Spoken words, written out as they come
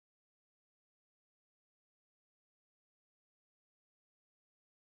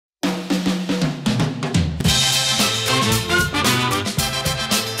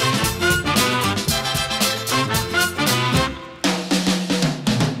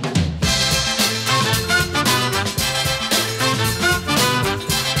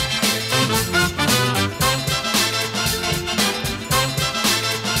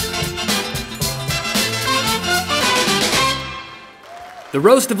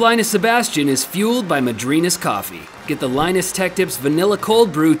roast of Linus Sebastian is fueled by Madrinas coffee. Get the Linus Tech Tips Vanilla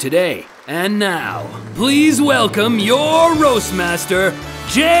Cold Brew today. And now, please welcome your roast master,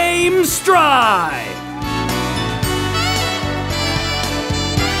 James Stry.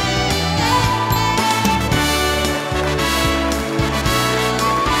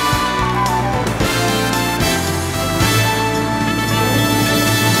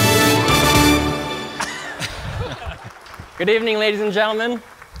 Good evening, ladies and gentlemen.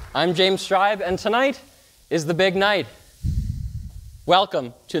 I'm James Stry, and tonight is the big night.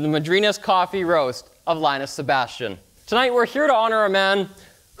 Welcome to the Madrinas Coffee Roast of Linus Sebastian. Tonight we're here to honor a man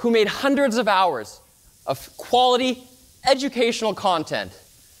who made hundreds of hours of quality educational content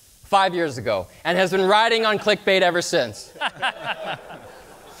 5 years ago and has been riding on clickbait ever since.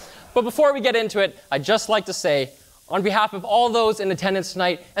 But before we get into it, I'd just like to say, on behalf of all those in attendance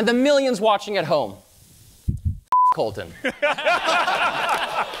tonight and the millions watching at home, Colton. Hey!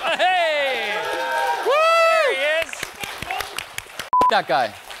 Woo! There he is. That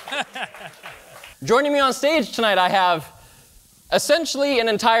guy. Joining me on stage tonight, I have essentially an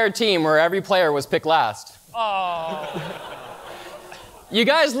entire team where every player was picked last. Oh. You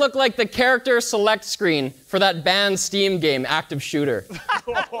guys look like the character select screen for that banned Steam game, Active Shooter.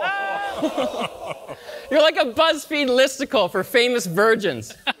 You're like a BuzzFeed listicle for famous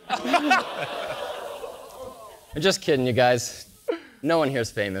virgins. I'm just kidding, you guys. No one here's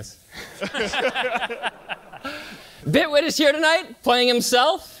famous. Bitwit is here tonight, playing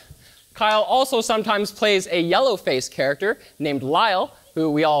himself. Kyle also sometimes plays a yellow-faced character named Liao, who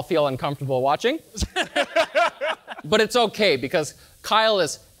we all feel uncomfortable watching. But it's okay, because Kyle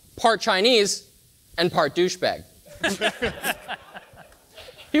is part Chinese and part douchebag.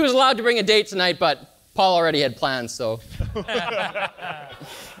 He was allowed to bring a date tonight, but Paul already had plans, so...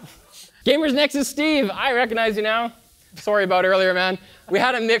 Gamers next is Steve. I recognize you now. Sorry about earlier, man. We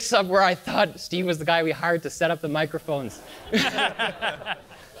had a mix-up where I thought Steve was the guy we hired to set up the microphones.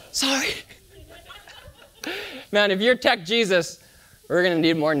 Sorry. Man, if you're Tech Jesus, we're gonna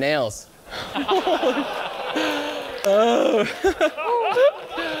need more nails. Oh.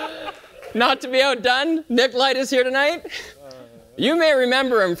 Not to be outdone, Nick Light is here tonight. You may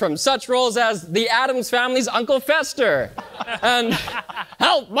remember him from such roles as the Addams Family's Uncle Fester and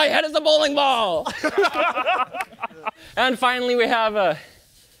help, my head is a bowling ball. And finally we have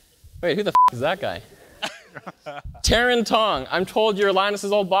wait, who the f is that guy? Terren Tong. I'm told you're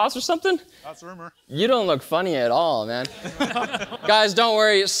Linus's old boss or something? That's a rumor. You don't look funny at all, man. Guys, don't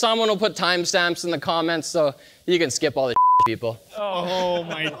worry. Someone will put timestamps in the comments so you can skip all the people. Oh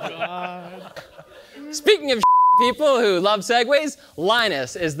my God. Speaking of people who love segues,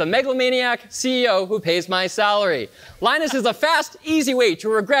 Linus is the megalomaniac CEO who pays my salary. Linus is a fast, easy way to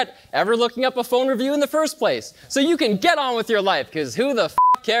regret ever looking up a phone review in the first place. So you can get on with your life, because who the f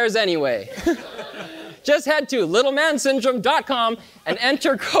cares anyway? Just head to littlemanssyndrome.com and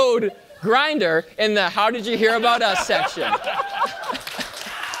enter code GRINDER in the How Did You Hear About Us section.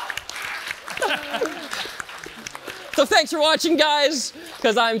 So thanks for watching, guys,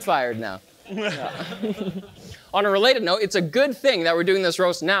 because I'm fired now. On a related note, it's a good thing that we're doing this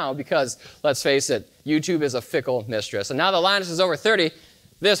roast now because, let's face it, YouTube is a fickle mistress. And now that Linus is over 30,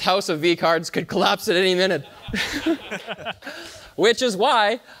 this house of V-cards could collapse at any minute. Which is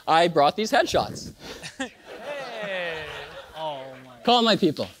why I brought these headshots. Hey. Oh my. Call my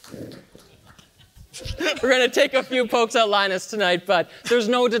people. We're going to take a few pokes at Linus tonight, but there's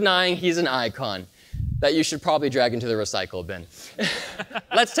no denying he's an icon that you should probably drag into the recycle bin.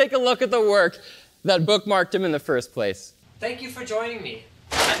 Let's take a look at the work that bookmarked him in the first place. Thank you for joining me.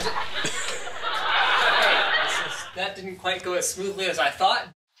 That didn't quite go as smoothly as I thought.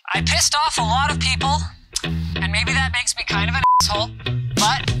 I pissed off a lot of people, and maybe that makes me kind of an asshole,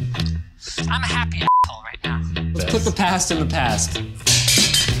 but I'm a happy asshole right now. Let's put the past in the past.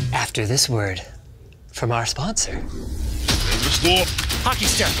 After this word from our sponsor. Hockey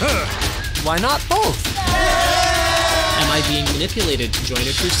stick. Why not both? Am I being manipulated to join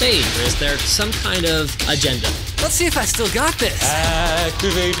a crusade, or is there some kind of agenda? Let's see if I still got this.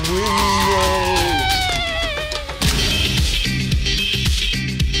 Activate Windows.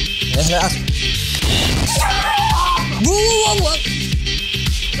 Whoa!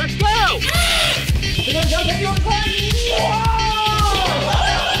 Let's go!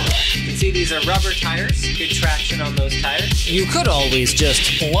 You can see these are rubber tires. Good traction on those tires. You could always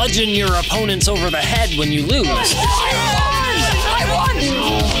just bludgeon your opponents over the head when you lose. I won!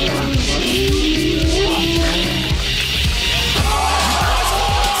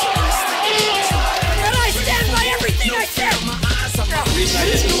 And I stand by everything I said!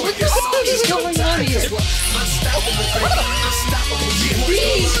 What is going on here?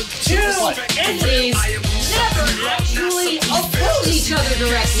 But enemies never actually oppose each other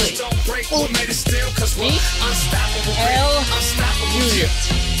directly.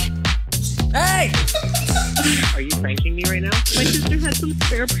 Hey! Are you pranking me right now? My sister had some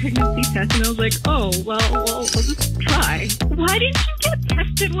spare pregnancy tests, and I was like, oh, well, I'll just try. Why didn't you get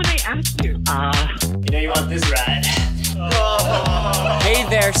tested when I asked you? You know you want this ride. Hey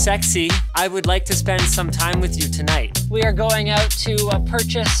there, sexy. I would like to spend some time with you tonight. We are going out to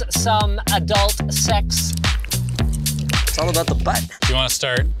purchase some adult sex. It's all about the butt. Do you want to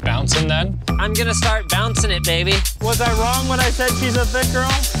start bouncing then? I'm gonna start bouncing it, baby. Was I wrong when I said she's a thick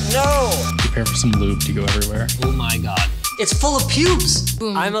girl? No! Prepare for some lube to go everywhere. Oh my God. It's full of pubes.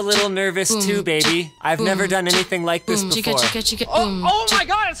 I'm a little nervous too, baby. I've never done anything like this before. Oh my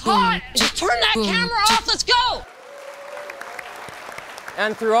God, it's hot! Just turn that camera off, let's go!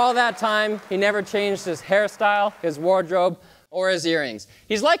 And through all that time, he never changed his hairstyle, his wardrobe, or his earrings.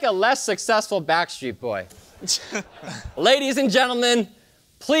 He's like a less successful Backstreet Boy. Ladies and gentlemen,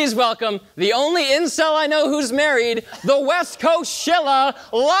 please welcome the only incel I know who's married, the West Coast Shilla,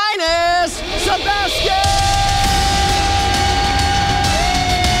 Linus Sebastian!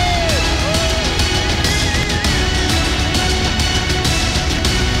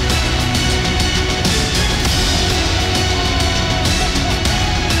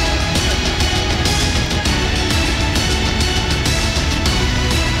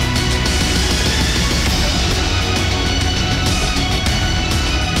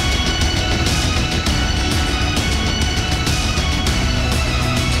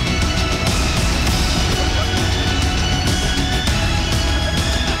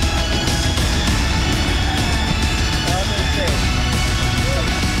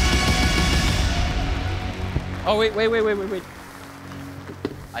 Oh, wait.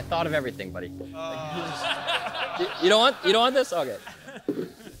 I thought of everything, buddy. You don't want this? Okay.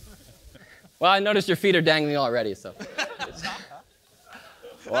 Well, I noticed your feet are dangling already, so.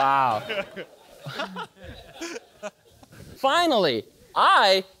 Wow. Finally,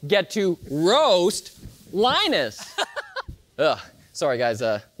 I get to roast Linus. Ugh. Sorry, guys.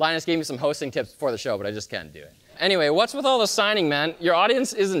 Linus gave me some hosting tips before the show, but I just can't do it. Anyway, what's with all the signing, man? Your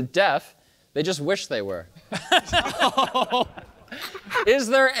audience isn't deaf. They just wish they were. Is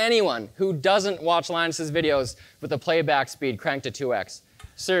there anyone who doesn't watch Linus's videos with the playback speed cranked to 2x?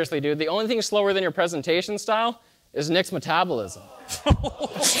 Seriously, dude, the only thing slower than your presentation style is Nick's metabolism.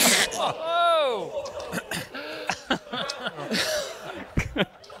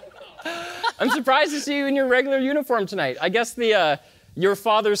 I'm surprised to see you in your regular uniform tonight. I guess the your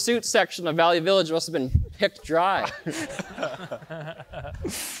father's suit section of Valley Village must have been picked dry.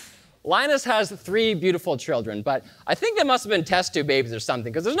 Linus has 3 beautiful children, but I think they must have been test tube babies or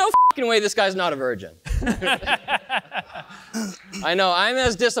something, because there's no fucking way this guy's not a virgin. I know, I'm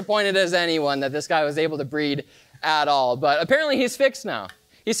as disappointed as anyone that this guy was able to breed at all, but apparently he's fixed now.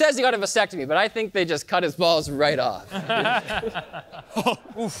 He says he got a vasectomy, but I think they just cut his balls right off.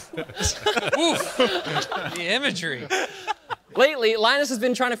 Oof. Oof. The imagery. Lately, Linus has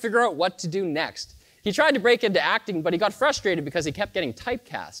been trying to figure out what to do next. He tried to break into acting, but he got frustrated because he kept getting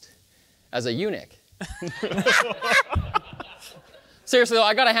typecast as a eunuch. Seriously, though,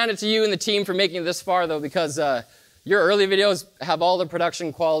 I gotta hand it to you and the team for making it this far, though, because your early videos have all the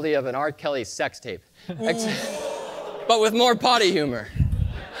production quality of an R. Kelly sex tape. But with more potty humor.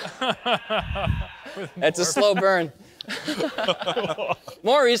 It's a slow burn.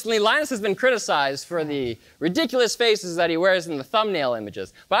 More recently, Linus has been criticized for the ridiculous faces that he wears in the thumbnail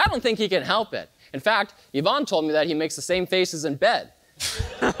images, but I don't think he can help it. In fact, Yvonne told me that he makes the same faces in bed.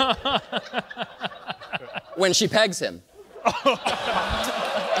 When she pegs him.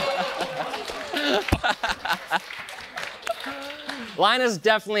 Linus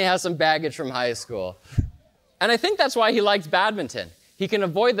definitely has some baggage from high school. And I think that's why he likes badminton. He can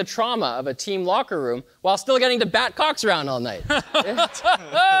avoid the trauma of a team locker room while still getting to bat cocks around all night.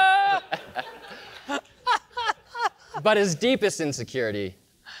 But his deepest insecurity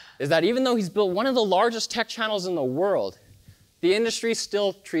is that even though he's built one of the largest tech channels in the world, the industry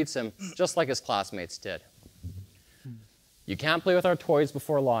still treats him just like his classmates did. You can't play with our toys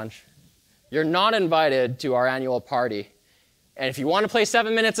before launch. You're not invited to our annual party. And if you want to play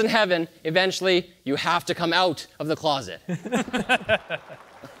 7 Minutes in Heaven, eventually you have to come out of the closet.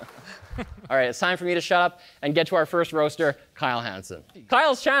 All right, it's time for me to shut up and get to our first roaster, Kyle Hansen.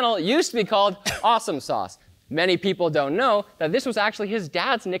 Kyle's channel used to be called Awesome Sauce. Many people don't know that this was actually his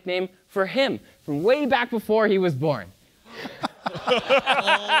dad's nickname for him from way back before he was born.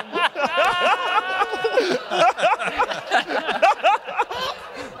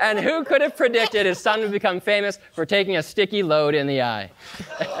 And who could have predicted his son would become famous for taking a sticky load in the eye?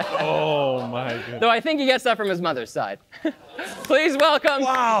 Oh my goodness. Though I think he gets that from his mother's side. Please welcome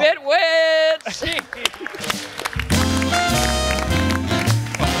Bitwit!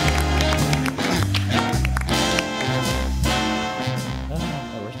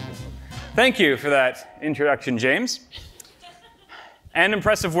 Thank you for that introduction, James. And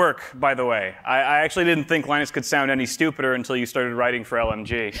impressive work, by the way. I actually didn't think Linus could sound any stupider until you started writing for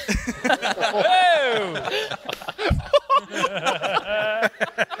LMG.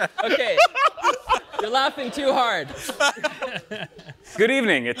 Okay, you're laughing too hard. Good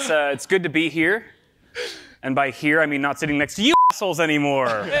evening. It's good to be here. And by here, I mean not sitting next to you assholes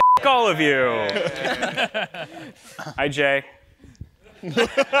anymore. F all of you. Hi, Jay.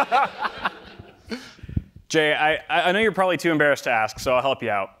 Jay, I know you're probably too embarrassed to ask, so I'll help you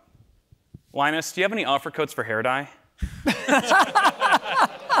out. Linus, do you have any offer codes for hair dye?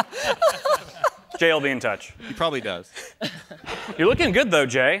 Jay will be in touch. He probably does. You're looking good, though,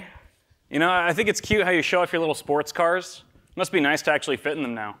 Jay. You know, I think it's cute how you show off your little sports cars. Must be nice to actually fit in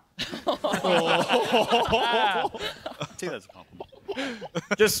them now. I'll take that as a compliment.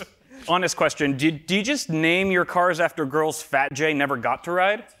 Just honest question. Do you just name your cars after girls Fat Jay never got to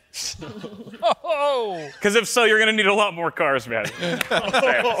ride? Because if so, you're going to need a lot more cars, man.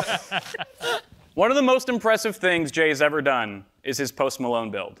 One of the most impressive things Jay's ever done is his Post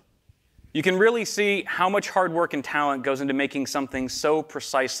Malone build. You can really see how much hard work and talent goes into making something so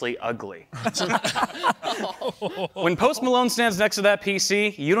precisely ugly. When Post Malone stands next to that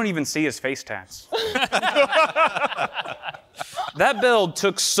PC, you don't even see his face tats. That build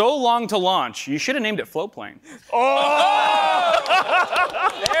took so long to launch, you should have named it Floatplane. Oh!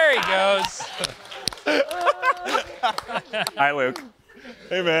 There he goes. Hi, Luke.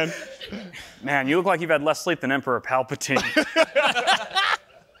 Hey, man. Man, you look like you've had less sleep than Emperor Palpatine.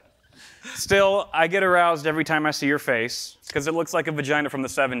 Still, I get aroused every time I see your face, because it looks like a vagina from the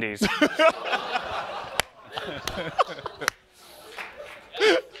 70s.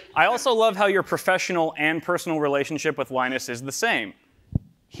 I also love how your professional and personal relationship with Linus is the same.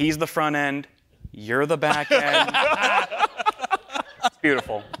 He's the front end, you're the back end. It's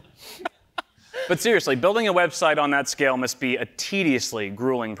beautiful. But seriously, building a website on that scale must be a tediously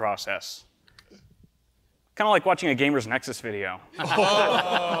grueling process. Kind of like watching a Gamer's Nexus video.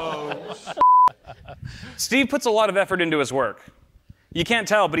 Oh. Steve puts a lot of effort into his work. You can't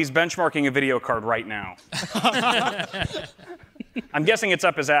tell, but he's benchmarking a video card right now. I'm guessing it's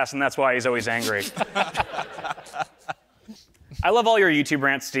up his ass, and that's why he's always angry. I love all your YouTube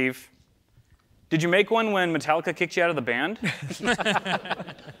rants, Steve. Did you make one when Metallica kicked you out of the band?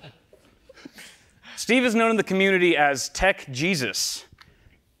 Steve is known in the community as Tech Jesus.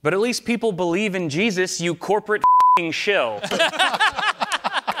 But at least people believe in Jesus, you corporate f***ing shill.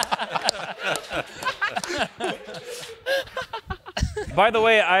 By the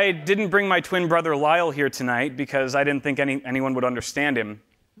way, I didn't bring my twin brother Liao here tonight because I didn't think anyone would understand him.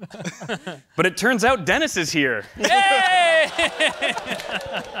 But it turns out Dennis is here. Yay!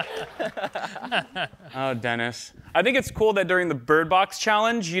 Oh, Dennis. I think it's cool that during the Bird Box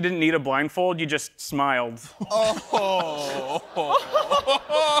challenge, you didn't need a blindfold, you just smiled. Oh.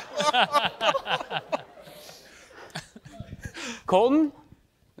 Colton?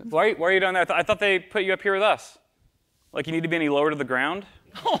 Why are you down there? I thought they put you up here with us. Like you need to be any lower to the ground?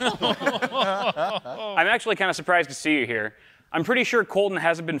 I'm actually kind of surprised to see you here. I'm pretty sure Colton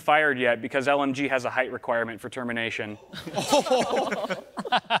hasn't been fired yet because LMG has a height requirement for termination. Kind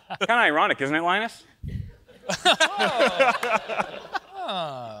of ironic, isn't it, Linus?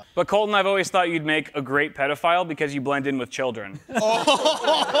 But Colton, I've always thought you'd make a great pedophile because you blend in with children.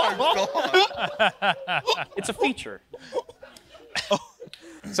 It's a feature.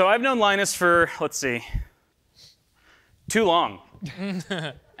 So I've known Linus for, let's see, too long.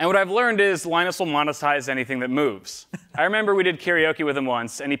 And what I've learned is Linus will monetize anything that moves. I remember we did karaoke with him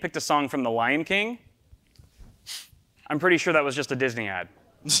once, and he picked a song from The Lion King. I'm pretty sure that was just a Disney ad.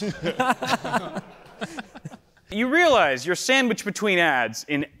 You realize you're sandwiched between ads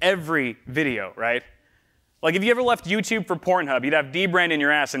in every video, right? Like if you ever left YouTube for Pornhub, you'd have D-brand in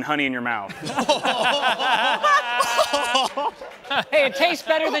your ass and honey in your mouth. Hey, it tastes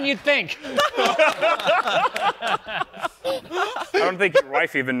better than you'd think. I don't think your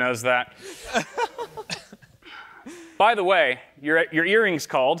wife even knows that. By the way, your earrings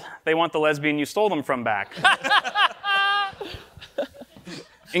called. They want the lesbian you stole them from back.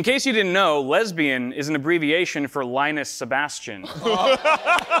 In case you didn't know, lesbian is an abbreviation for Linus Sebastian.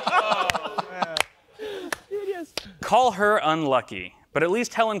 Call her unlucky, but at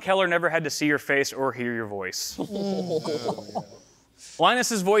least Helen Keller never had to see your face or hear your voice.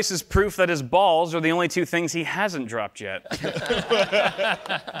 Linus's voice is proof that his balls are the only two things he hasn't dropped yet.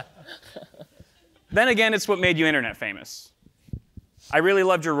 Then again, it's what made you internet famous. I really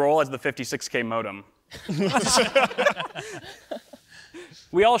loved your role as the 56K modem.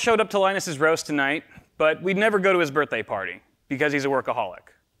 We all showed up to Linus's roast tonight, but we'd never go to his birthday party because he's a workaholic.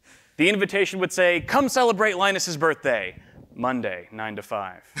 The invitation would say, "Come celebrate Linus's birthday, Monday, 9 to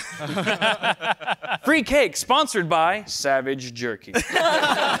 5. Free cake, sponsored by Savage Jerky."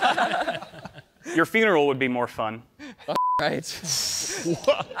 Your funeral would be more fun. Right.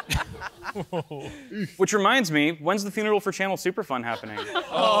 Which reminds me, when's the funeral for Channel Superfun happening?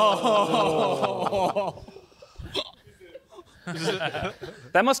 Oh.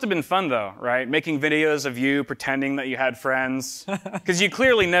 That must have been fun, though, right? Making videos of you pretending that you had friends. Because you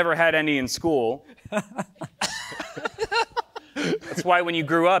clearly never had any in school. That's why when you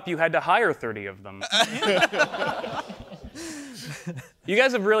grew up, you had to hire 30 of them. You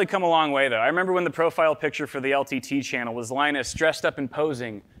guys have really come a long way, though. I remember when the profile picture for the LTT channel was Linus dressed up and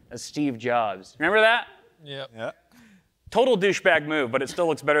posing as Steve Jobs. Remember that? Yep. Yeah. Total douchebag move, but it still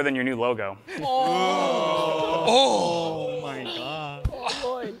looks better than your new logo. Oh my God.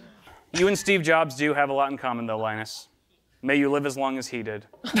 Boy. You and Steve Jobs do have a lot in common, though, Linus. May you live as long as he did.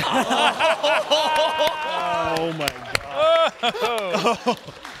 Oh my God.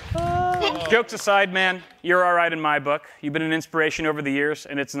 Jokes aside, man, you're all right in my book. You've been an inspiration over the years,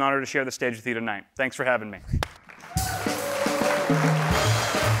 and it's an honor to share the stage with you tonight. Thanks for having me.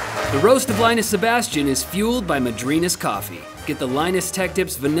 The roast of Linus Sebastian is fueled by Madrinas coffee. Get the Linus Tech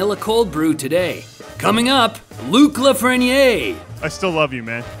Tips Vanilla Cold Brew today. Coming up, Luc Lafreniere, I still love you,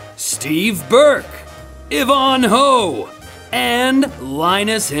 man. Steve Burke, Yvonne Ho, and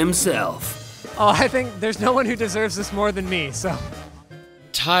Linus himself. Oh, I think there's no one who deserves this more than me, so.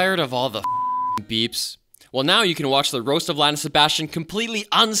 Tired of all the beeps? Well, now you can watch the roast of Linus Sebastian completely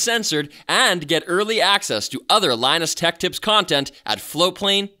uncensored and get early access to other Linus Tech Tips content at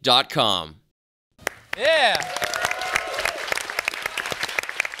floatplane.com. Yeah.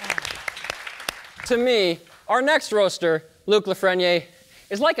 To me, our next roaster, Luc Lafreniere,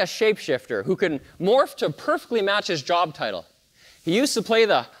 is like a shapeshifter who can morph to perfectly match his job title. He used to play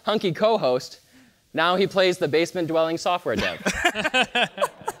the hunky co-host. Now he plays the basement-dwelling software dev.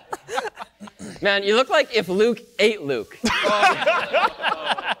 Man, you look like if Luke ate Luke.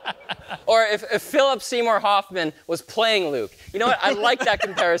 Or if Philip Seymour Hoffman was playing Luke. You know what? I like that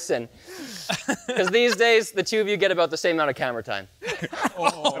comparison. Because these days, the two of you get about the same amount of camera time.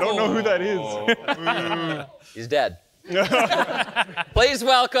 I don't know who that is. He's dead. Please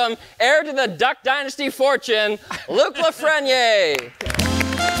welcome heir to the Duck Dynasty fortune, Luc Lafreniere.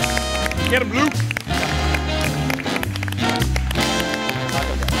 Get him, Luke.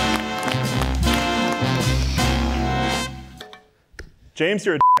 James,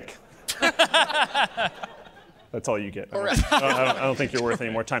 you're a dick. That's all you get. I don't think you're worth any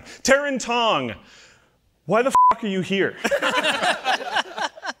more time. Terren Tong, why the f are you here?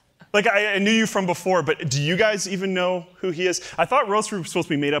 Like, I knew you from before, but do you guys even know who he is? I thought roast was supposed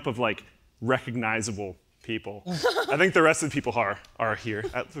to be made up of, like, recognizable people. I think the rest of the people are here,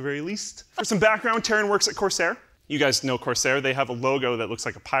 at the very least. For some background, Terren works at Corsair. You guys know Corsair. They have a logo that looks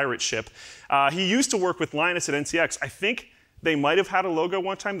like a pirate ship. He used to work with Linus at NCX. I think they might have had a logo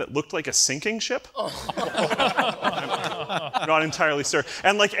one time that looked like a sinking ship. I'm not entirely sure.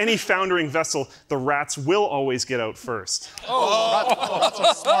 And like any foundering vessel, the rats will always get out first. Rats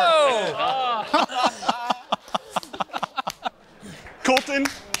are smart. Colton.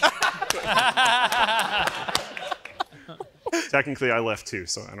 Technically, I left too,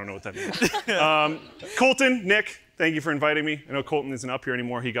 so I don't know what that means. Colton, Nick, thank you for inviting me. I know Colton isn't up here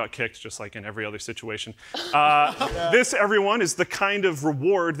anymore. He got kicked, just like in every other situation. This, everyone, is the kind of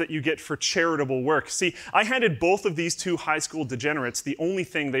reward that you get for charitable work. See, I handed both of these two high school degenerates the only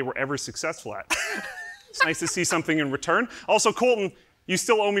thing they were ever successful at. It's nice to see something in return. Also, Colton, you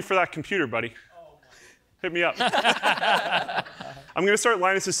still owe me for that computer, buddy. Hit me up. I'm going to start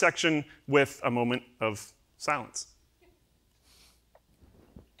Linus's section with a moment of silence.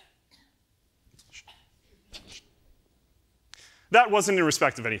 That wasn't in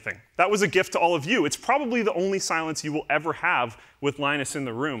respect of anything. That was a gift to all of you. It's probably the only silence you will ever have with Linus in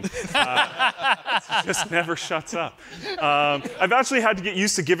the room. It just never shuts up. I've actually had to get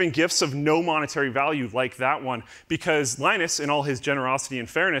used to giving gifts of no monetary value like that one because Linus, in all his generosity and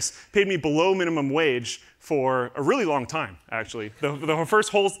fairness, paid me below minimum wage for a really long time, actually. The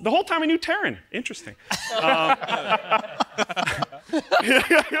whole time I knew Terren. Interesting.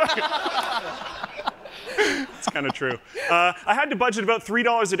 It's kind of true. I had to budget about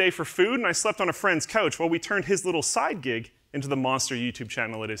 $3 a day for food, and I slept on a friend's couch while we turned his little side gig into the monster YouTube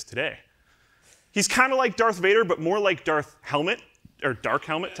channel it is today. He's kind of like Darth Vader, but more like Darth Helmet, or Dark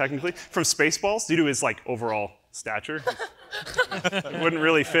Helmet, technically, from Spaceballs, due to his like overall stature. It wouldn't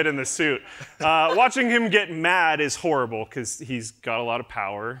really fit in the suit. Watching him get mad is horrible, because he's got a lot of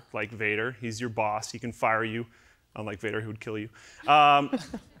power, like Vader. He's your boss. He can fire you, unlike Vader, who would kill you.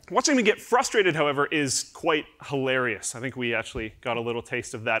 Watching him get frustrated, however, is quite hilarious. I think we actually got a little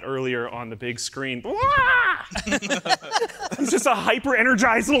taste of that earlier on the big screen. He's just a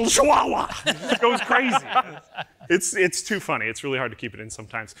hyper-energized little chihuahua. It goes crazy. It's too funny. It's really hard to keep it in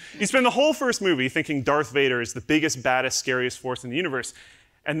sometimes. You spend the whole first movie thinking Darth Vader is the biggest, baddest, scariest force in the universe,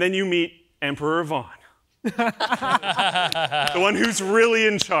 and then you meet Emperor Yvonne. The one who's really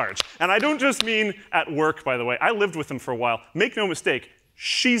in charge. And I don't just mean at work, by the way. I lived with him for a while. Make no mistake,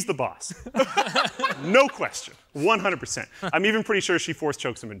 she's the boss. No question, 100%. I'm even pretty sure she force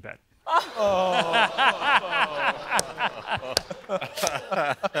chokes him in bed.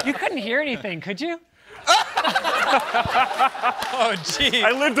 You couldn't hear anything, could you? Oh, gee.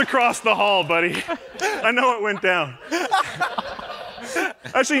 I lived across the hall, buddy. I know it went down.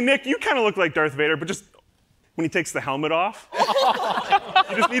 Actually, Nick, you kind of look like Darth Vader, but just when he takes the helmet off.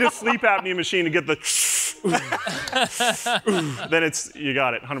 You just need a sleep apnea machine to get the then you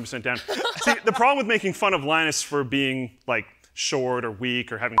got it, 100% down. See, the problem with making fun of Linus for being like short or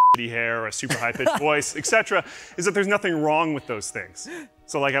weak or having shitty hair or a super high-pitched voice, etc., is that there's nothing wrong with those things.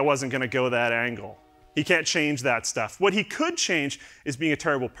 So like I wasn't gonna go that angle. He can't change that stuff. What he could change is being a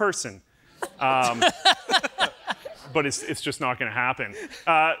terrible person. But it's just not gonna happen.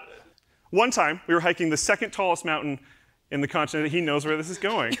 One time, we were hiking the second tallest mountain in the continent. He knows where this is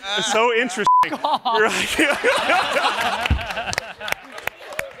going. It's so interesting. We were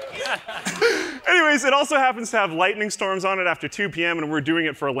Anyways, it also happens to have lightning storms on it after 2 p.m. and we're doing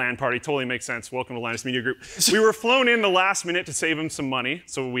it for a LAN party. Totally makes sense. Welcome to Linus Media Group. We were flown in the last minute to save him some money,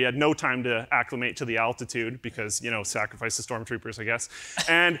 so we had no time to acclimate to the altitude because, you know, sacrifice the stormtroopers, I guess.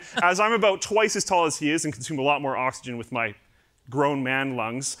 And as I'm about twice as tall as he is and consume a lot more oxygen with my grown man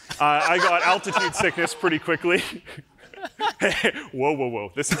lungs, I got altitude sickness pretty quickly. Hey, whoa, whoa,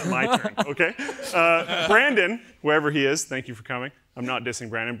 whoa. This is my turn, OK? Brandon, wherever he is, thank you for coming. I'm not dissing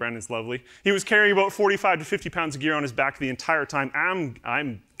Brandon. Brandon's lovely. He was carrying about 45 to 50 pounds of gear on his back the entire time.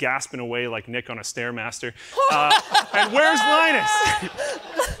 I'm gasping away like Nick on a Stairmaster. And where's Linus?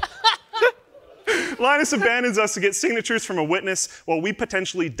 Linus abandons us to get signatures from a witness while we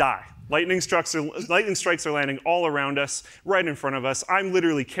potentially die. Lightning strikes are landing all around us, right in front of us. I'm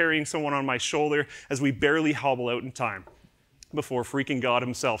literally carrying someone on my shoulder as we barely hobble out in time before freaking God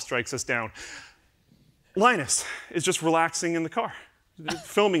himself strikes us down. Linus is just relaxing in the car,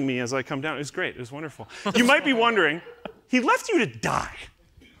 filming me as I come down. It was great. It was wonderful. You might be wondering, he left you to die.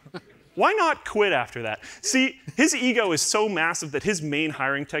 Why not quit after that? See, his ego is so massive that his main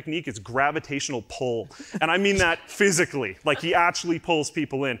hiring technique is gravitational pull. And I mean that physically, like he actually pulls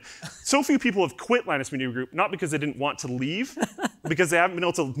people in. So few people have quit Linus Media Group, not because they didn't want to leave, because they haven't been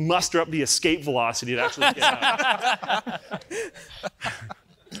able to muster up the escape velocity to actually get out.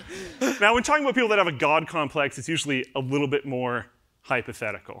 Now, when talking about people that have a God complex, it's usually a little bit more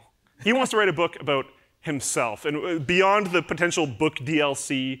hypothetical. He wants to write a book about himself, and beyond the potential book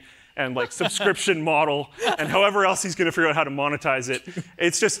DLC and like subscription model and however else he's going to figure out how to monetize it.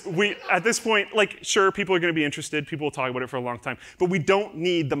 It's just, at this point, like, sure, people are going to be interested. People will talk about it for a long time. But we don't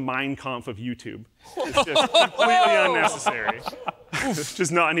need the Mein Kampf of YouTube. It's just completely unnecessary. It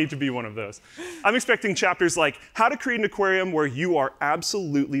does not need to be one of those. I'm expecting chapters like how to create an aquarium where you are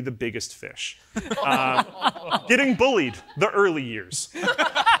absolutely the biggest fish. Getting bullied, the early years.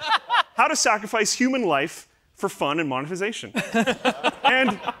 How to sacrifice human life for fun and monetization.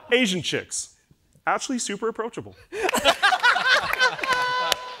 And Asian chicks. Actually super approachable.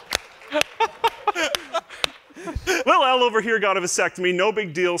 Little L over here got a vasectomy. No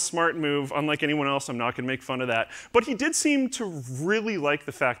big deal, smart move. Unlike anyone else, I'm not going to make fun of that. But he did seem to really like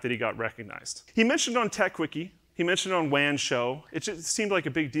the fact that he got recognized. He mentioned on TechWiki. He mentioned on WAN Show. It just seemed like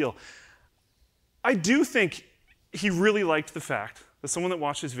a big deal. I do think he really liked the fact that someone that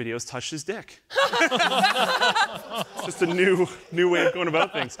watched his videos touched his dick. It's just a new way of going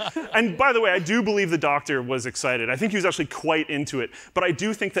about things. And by the way, I do believe the doctor was excited. I think he was actually quite into it. But I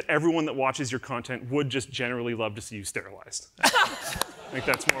do think that everyone that watches your content would just generally love to see you sterilized. I think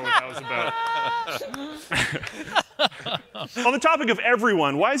that's more what that was about. On the topic of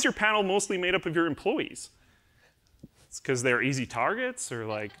everyone, why is your panel mostly made up of your employees? It's because they're easy targets, or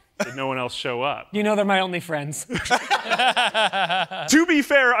like Did no one else show up? You know they're my only friends. To be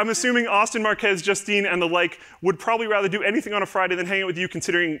fair, I'm assuming Austin, Marquez, Justine, and the like would probably rather do anything on a Friday than hang out with you,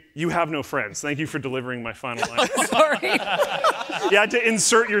 considering you have no friends. Thank you for delivering my final line. Sorry. You had to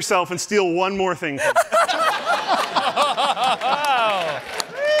insert yourself and steal one more thing from me.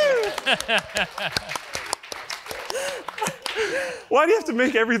 Why do you have to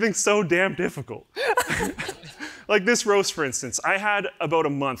make everything so damn difficult? Like this roast, for instance. I had about a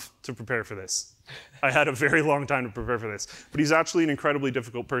month to prepare for this. I had a very long time to prepare for this. But he's actually an incredibly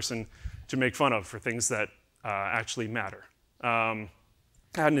difficult person to make fun of for things that actually matter. I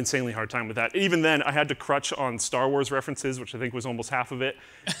had an insanely hard time with that. Even then, I had to crutch on Star Wars references, which I think was almost half of it,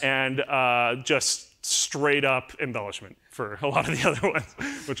 and just straight up embellishment for a lot of the other ones,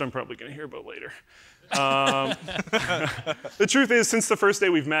 which I'm probably going to hear about later. The truth is, since the first day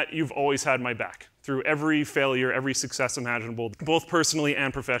we've met, you've always had my back through every failure, every success imaginable, both personally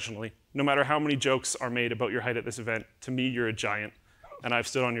and professionally. No matter how many jokes are made about your height at this event, to me, you're a giant, and I've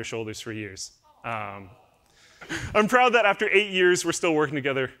stood on your shoulders for years. I'm proud that after 8 years, we're still working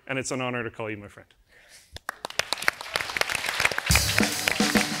together, and it's an honor to call you my friend.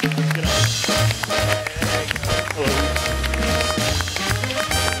 Hello.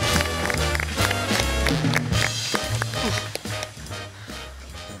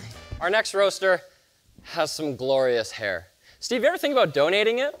 Our next roaster has some glorious hair. Steve, you ever think about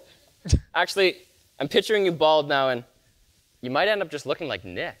donating it? Actually, I'm picturing you bald now, and you might end up just looking like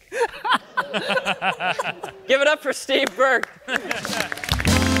Nick. Give it up for Steve Burke.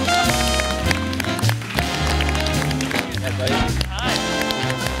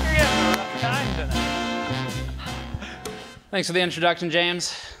 Thanks for the introduction,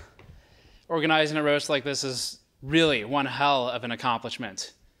 James. Organizing a roast like this is really one hell of an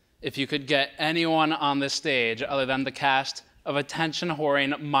accomplishment. If you could get anyone on this stage other than the cast of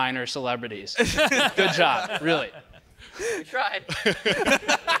attention-whoring minor celebrities. Good job, really. We tried.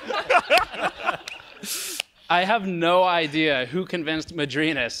 I have no idea who convinced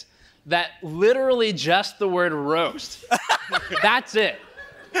Madrinas that literally just the word roast, that's it,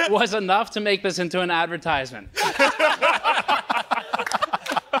 was enough to make this into an advertisement.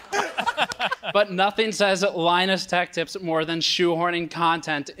 But nothing says Linus Tech Tips more than shoehorning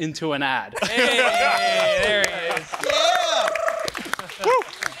content into an ad. Hey, there he is.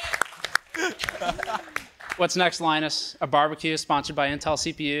 Yeah! What's next, Linus? A barbecue sponsored by Intel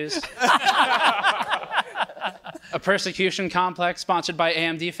CPUs? A persecution complex sponsored by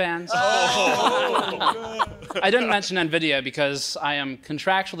AMD fans? Oh. I didn't mention NVIDIA because I am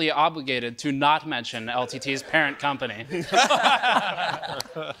contractually obligated to not mention LTT's parent company.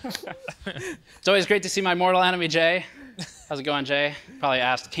 It's always great to see my mortal enemy, Jay. How's it going, Jay? Probably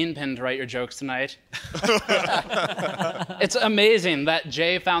asked Kingpin to write your jokes tonight. It's amazing that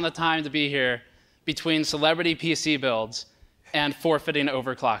Jay found the time to be here between celebrity PC builds and forfeiting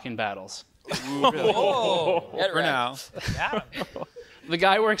overclocking battles. Whoa. For now. The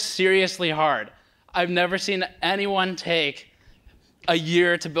guy works seriously hard. I've never seen anyone take a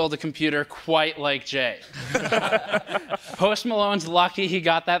year to build a computer quite like Jay. Post Malone's lucky he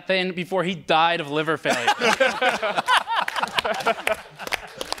got that thing before he died of liver failure.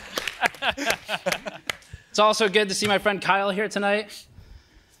 It's also good to see my friend Kyle here tonight.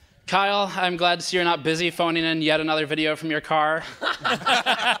 Kyle, I'm glad to see you're not busy phoning in yet another video from your car.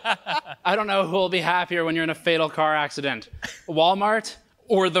 I don't know who will be happier when you're in a fatal car accident, Walmart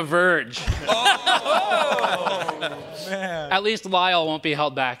or The Verge. Oh, man. At least Liao won't be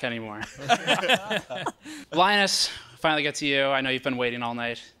held back anymore. Linus, finally get to you. I know you've been waiting all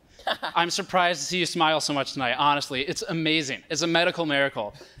night. I'm surprised to see you smile so much tonight. Honestly, it's amazing. It's a medical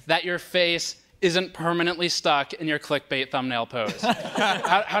miracle that your face isn't permanently stuck in your clickbait thumbnail pose.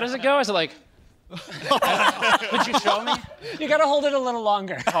 How does it go? Is it like, could you show me? You gotta hold it a little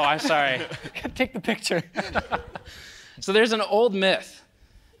longer. Oh, I'm sorry. Take the picture. So there's an old myth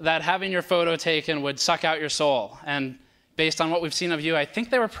that having your photo taken would suck out your soul. And based on what we've seen of you, I think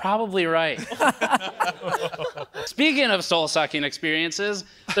they were probably right. Speaking of soul-sucking experiences,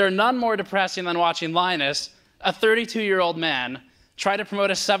 there are none more depressing than watching Linus, a 32-year-old man, try to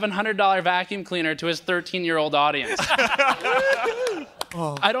promote a $700 vacuum cleaner to his 13-year-old audience.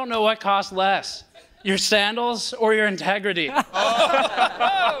 I don't know what costs less, your sandals or your integrity.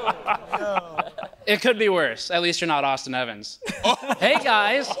 It could be worse. At least you're not Austin Evans. Hey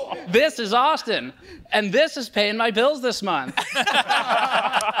guys, this is Austin, and this is paying my bills this month.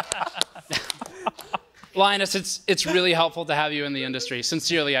 Linus, it's really helpful to have you in the industry.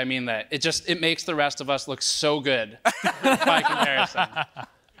 Sincerely, I mean that. It makes the rest of us look so good by comparison.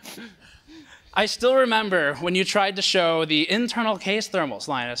 I still remember when you tried to show the internal case thermals,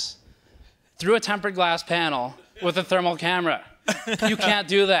 Linus, through a tempered glass panel with a thermal camera. You can't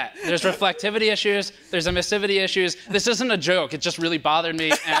do that. There's reflectivity issues, there's emissivity issues. This isn't a joke, it just really bothered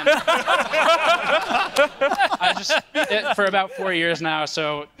me. And for about 4 years now,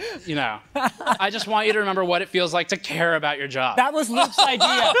 so, you know. I just want you to remember what it feels like to care about your job. That was Luke's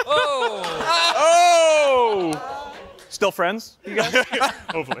idea. Oh! Still friends, you guys?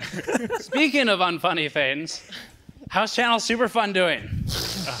 Hopefully. Speaking of unfunny things, how's Channel Superfun doing?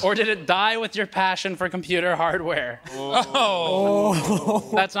 Or did it die with your passion for computer hardware?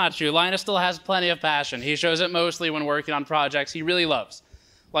 Oh. That's not true. Linus still has plenty of passion. He shows it mostly when working on projects he really loves,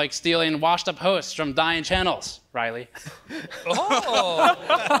 like stealing washed-up hosts from dying channels, Riley. Oh,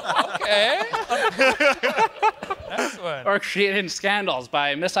 okay. Excellent. Or creating scandals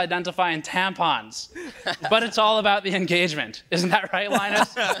by misidentifying tampons. But it's all about the engagement. Isn't that right,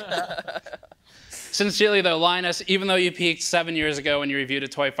 Linus? Sincerely, though, Linus, even though you peaked 7 years ago when you reviewed a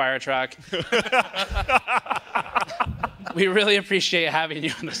toy fire truck, we really appreciate having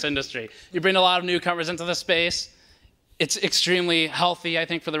you in this industry. You bring a lot of newcomers into the space. It's extremely healthy, I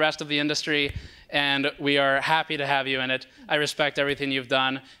think, for the rest of the industry, and we are happy to have you in it. I respect everything you've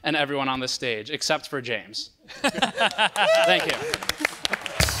done and everyone on this stage, except for James. Thank you.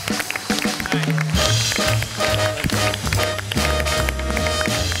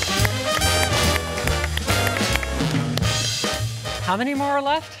 How many more are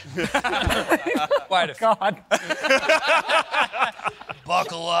left? Quite a few. God.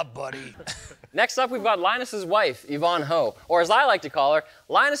 Buckle up, buddy. Next up, we've got Linus's wife, Yvonne Ho, or as I like to call her,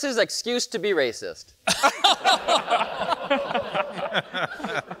 Linus's excuse to be racist.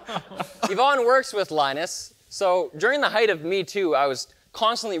 Yvonne works with Linus, so during the height of Me Too, I was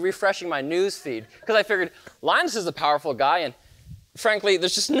constantly refreshing my news feed because I figured Linus is a powerful guy, and frankly,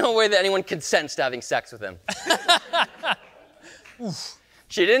 there's just no way that anyone consents to having sex with him.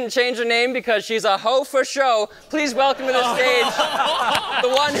 She didn't change her name because she's a hoe for show. Please welcome to the stage the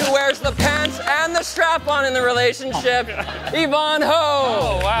one who wears the pants and the strap-on in the relationship, Yvonne Ho.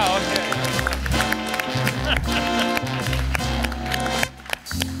 Oh, wow, okay.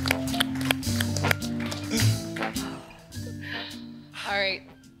 All right,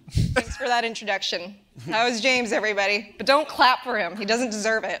 thanks for that introduction. That was James, everybody. But don't clap for him, he doesn't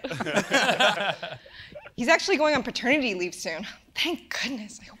deserve it. He's actually going on paternity leave soon. Thank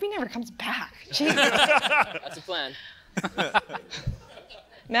goodness. I hope he never comes back. Jeez. That's the plan.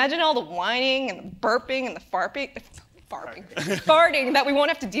 Imagine all the whining and the burping and the farting that we won't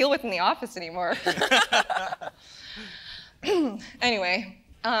have to deal with in the office anymore. Anyway,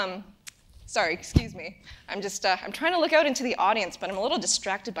 sorry, excuse me. I'm just, I'm trying to look out into the audience, but I'm a little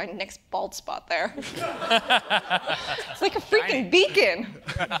distracted by Nick's bald spot there. It's like a freaking beacon.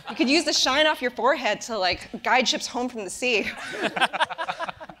 You could use the shine off your forehead to like guide ships home from the sea.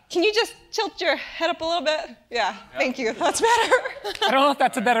 Can you just tilt your head up a little bit? Yeah, thank you, that's better. I don't know if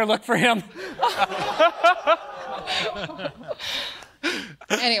that's a better look for him.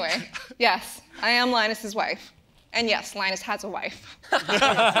 Anyway, yes, I am Linus's wife. And yes, Linus has a wife.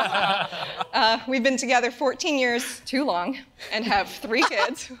 We've been together 14 years, too long, and have 3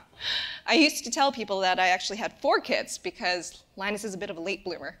 kids. I used to tell people that I actually had 4 kids because Linus is a bit of a late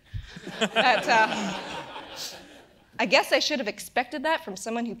bloomer. But, I guess I should have expected that from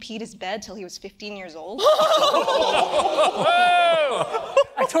someone who peed his bed till he was 15 years old.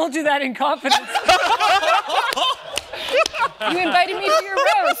 I told you that in confidence. You invited me to your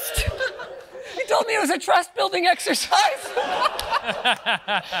roast. You told me it was a trust-building exercise.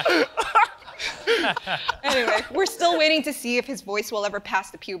 Anyway, we're still waiting to see if his voice will ever pass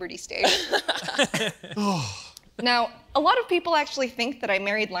the puberty stage. Now, a lot of people actually think that I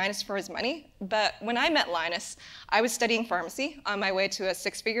married Linus for his money, but when I met Linus, I was studying pharmacy on my way to a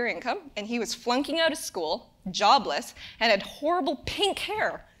 6-figure income, and he was flunking out of school, jobless, and had horrible pink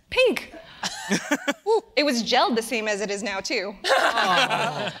hair. Pink! It was gelled the same as it is now, too.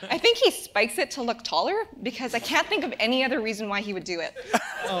 I think he spikes it to look taller because I can't think of any other reason why he would do it.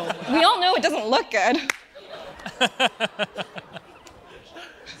 We all know it doesn't look good.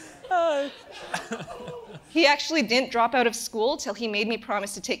 He actually didn't drop out of school till he made me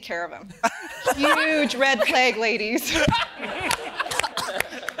promise to take care of him. Huge red flag, ladies.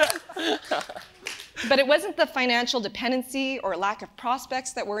 But it wasn't the financial dependency or lack of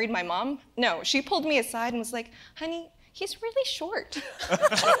prospects that worried my mom. No, she pulled me aside and was like, honey, he's really short.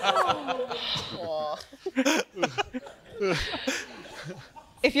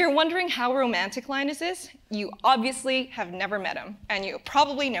 If you're wondering how romantic Linus is, you obviously have never met him, and you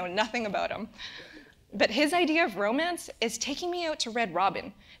probably know nothing about him. But his idea of romance is taking me out to Red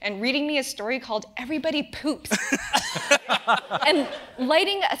Robin and reading me a story called Everybody Poops. And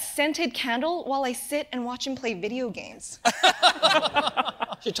lighting a scented candle while I sit and watch him play video games.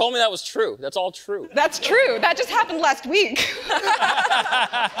 She told me that was true. That's all true. That's true. That just happened last week.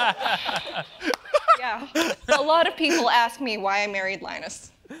 Yeah. A lot of people ask me why I married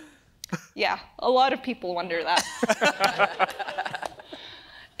Linus. Yeah, a lot of people wonder that.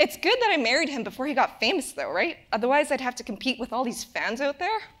 It's good that I married him before he got famous, though, right? Otherwise, I'd have to compete with all these fans out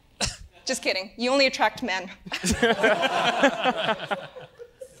there. Just kidding. You only attract men.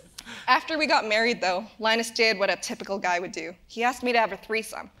 After we got married, though, Linus did what a typical guy would do. He asked me to have a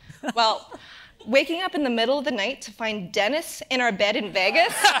threesome. Well, waking up in the middle of the night to find Dennis in our bed in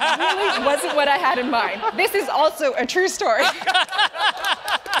Vegas really wasn't what I had in mind. This is also a true story.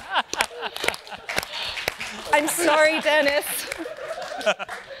 I'm sorry, Dennis.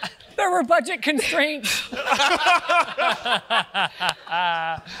 There were budget constraints.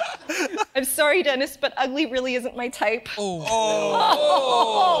 I'm sorry, Dennis, but ugly really isn't my type. Oh.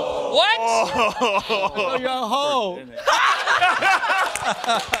 What? Oh, yo ho.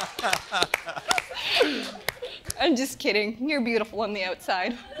 I'm just kidding. You're beautiful on the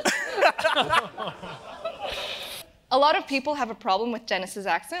outside. A lot of people have a problem with Dennis's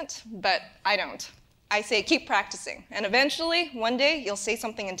accent, but I don't. I say keep practicing, and eventually, one day, you'll say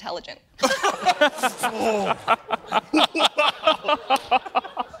something intelligent.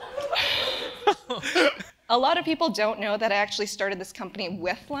 A lot of people don't know that I actually started this company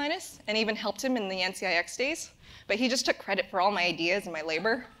with Linus and even helped him in the NCIX days, but he just took credit for all my ideas and my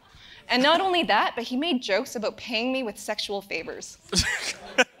labor. And not only that, but he made jokes about paying me with sexual favors.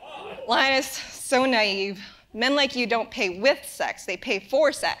 Linus, so naive. Men like you don't pay with sex, they pay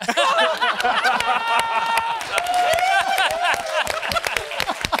for sex.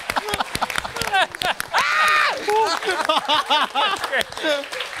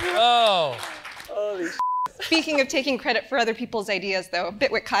 Oh. Holy Speaking of taking credit for other people's ideas, though,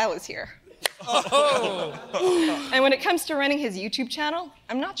 Bitwit Kyle is here. Oh. And when it comes to running his YouTube channel,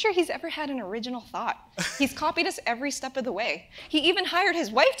 I'm not sure he's ever had an original thought. He's copied us every step of the way. He even hired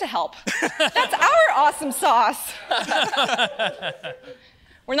his wife to help. That's our awesome sauce.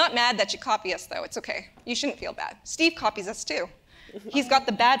 We're not mad that you copy us, though. It's okay. You shouldn't feel bad. Steve copies us, too. He's got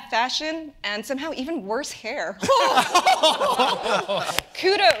the bad fashion and somehow even worse hair.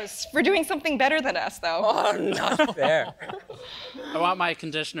 Kudos for doing something better than us, though. Oh, not fair. I want my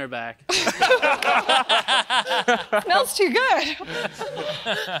conditioner back. Smells too good.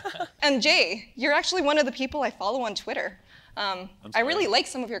 And Jay, you're actually one of the people I follow on Twitter. I really like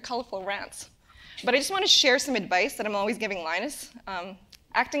some of your colorful rants. But I just want to share some advice that I'm always giving Linus.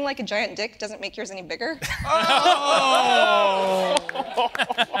 Acting like a giant dick doesn't make yours any bigger. Oh!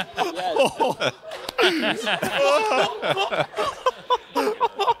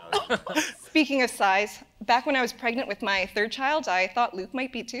 Speaking of size, back when I was pregnant with my third child, I thought Luke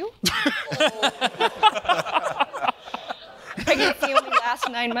might be too. Pregnancy only lasts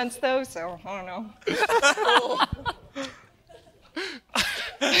 9 months, though, so I don't know.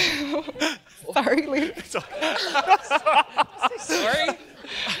 Sorry, Luke. Sorry?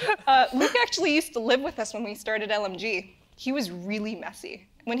 Luke actually used to live with us when we started LMG. He was really messy.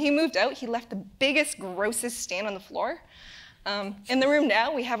 When he moved out, he left the biggest, grossest stain on the floor. In the room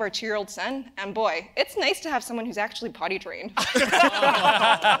now, we have our 2-year-old son, and boy, it's nice to have someone who's actually potty trained.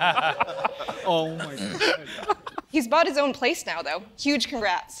 Oh my God. He's bought his own place now, though. Huge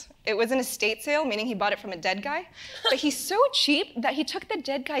congrats. It was an estate sale, meaning he bought it from a dead guy. But he's so cheap that he took the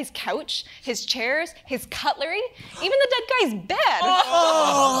dead guy's couch, his chairs, his cutlery, even the dead guy's bed.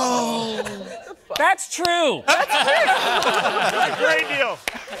 Oh. That's true. That's true. That's a great deal.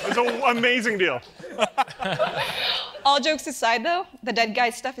 It's an amazing deal. All jokes aside, though, the dead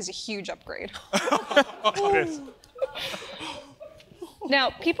guy's stuff is a huge upgrade. It is. Now,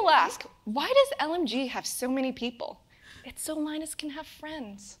 people ask, why does LMG have so many people? It's so Linus can have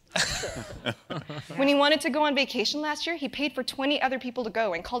friends. When he wanted to go on vacation last year, he paid for 20 other people to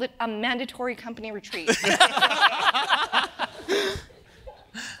go and called it a mandatory company retreat.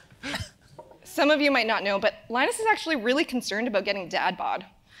 Some of you might not know, but Linus is actually really concerned about getting dad bod.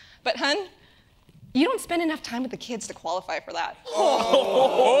 But hun, you don't spend enough time with the kids to qualify for that.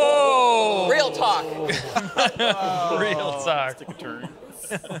 Oh. Real talk. Real talk. Take a turn.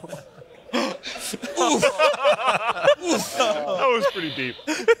 That was pretty deep.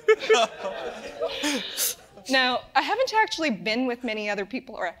 Now, I haven't actually been with many other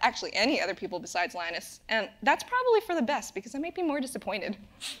people, or actually any other people besides Linus, and that's probably for the best because I might be more disappointed.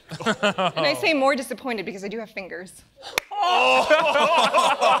 And I say more disappointed because I do have fingers.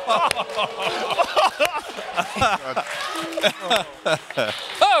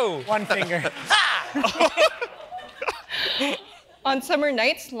 Oh! One finger. On summer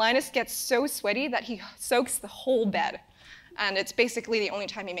nights, Linus gets so sweaty that he soaks the whole bed. And it's basically the only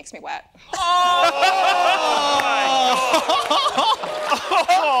time he makes me wet.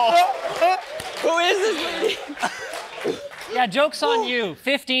 Who is this lady? Yeah, joke's on you.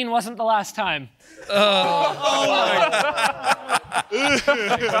 15 wasn't the last time.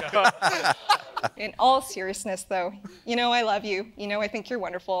 In all seriousness, though, you know I love you. You know I think you're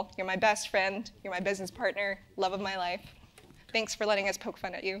wonderful. You're my best friend. You're my business partner. Love of my life. Thanks for letting us poke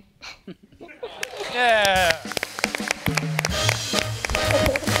fun at you. Yeah.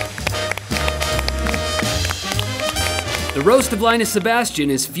 The roast of Linus Sebastian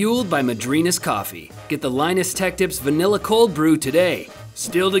is fueled by Madrinas coffee. Get the Linus Tech Tips Vanilla Cold Brew today.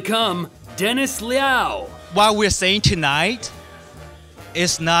 Still to come, Dennis Liao. What we're saying tonight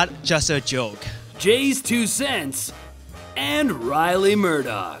is not just a joke. JayzTwoCents and Riley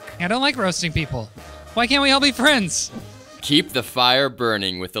Murdock. I don't like roasting people. Why can't we all be friends? Keep the fire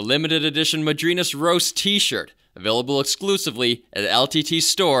burning with the limited edition Madrinas Roast t-shirt, available exclusively at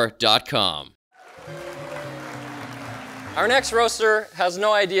lttstore.com. Our next roaster has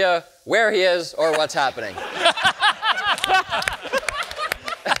no idea where he is or what's happening.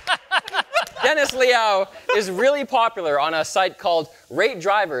 Dennis Liao is really popular on a site called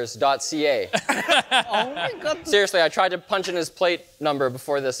ratedrivers.ca. Oh my God. Seriously, I tried to punch in his plate number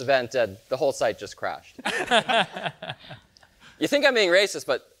before this event and the whole site just crashed. You think I'm being racist,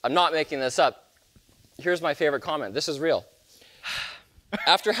 but I'm not making this up. Here's my favorite comment. This is real.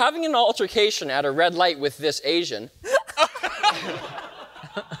 After having an altercation at a red light with this Asian,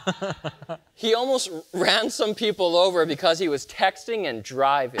 he almost ran some people over because he was texting and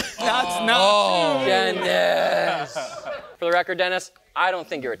driving. That's not true. Dennis. For the record, Dennis, I don't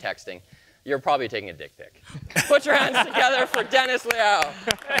think you were texting. You're probably taking a dick pic. Put your hands together for Dennis Liao.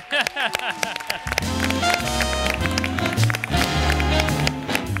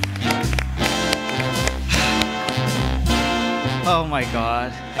 Oh my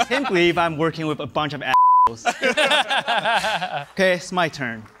God. I can't believe I'm working with a bunch of assholes. Okay, it's my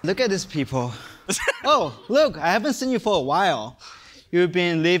turn. Look at these people. Oh, look, I haven't seen you for a while. You've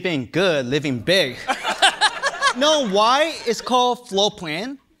been living good, living big. Know why it's called floor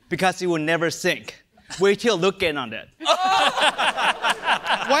plan? Because it will never sink. Wait till look in on it.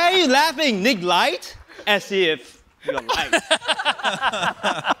 Why are you laughing, Nick Light? As if you're light.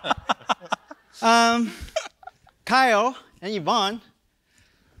 Kyle and Yvonne,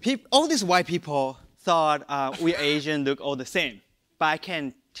 all these white people thought we Asian look all the same. But I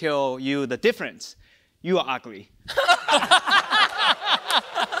can tell you the difference. You are ugly.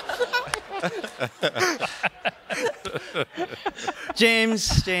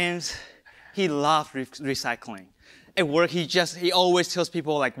 James, he loves recycling. At work, he always tells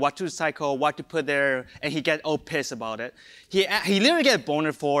people like what to recycle, what to put there, and he gets all pissed about it. He literally gets a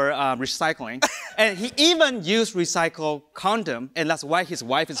boner for recycling, and he even used recycled condom, and that's why his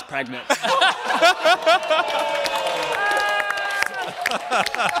wife is pregnant.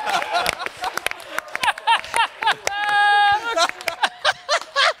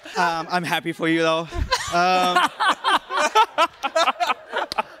 I'm happy for you though.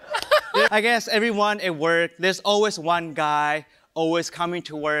 I guess everyone at work, there's always one guy always coming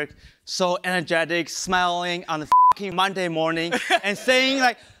to work, so energetic, smiling on a fucking Monday morning and saying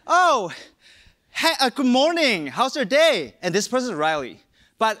like, oh, good morning, how's your day? And this person is Riley.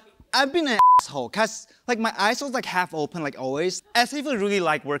 But I've been an asshole, cause like my eyes was like half open like always, as if I really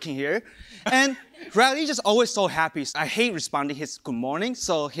like working here. And Riley just always so happy. I hate responding his good morning,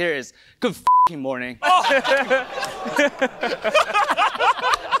 so here is good fucking morning.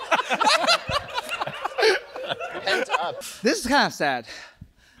 This is kind of sad.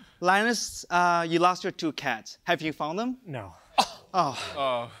 Linus, you lost your 2 cats. Have you found them? No.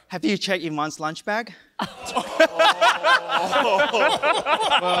 Oh. Have you checked Yvonne's lunch bag?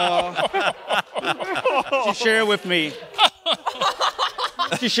 She shared with me.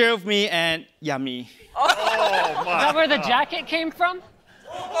 She shared with me and yummy. Is that where the jacket came from?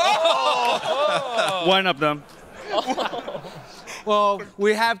 One of them. Well,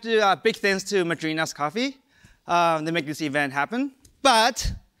 we have to big thanks to Madrinas Coffee. They make this event happen.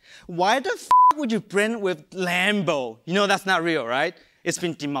 But why the f would you print with Lambo? You know that's not real, right? It's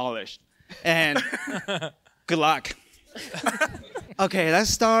been demolished. And good luck. Okay, let's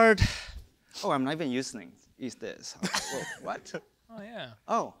start. Oh, I'm not even using is this? Whoa, what? Oh, yeah.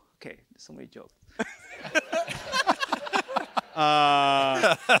 Oh, okay. So many jokes.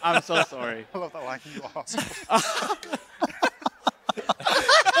 I'm so sorry. I love that line. You awesome.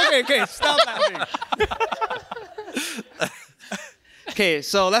 Okay, stop laughing. Okay,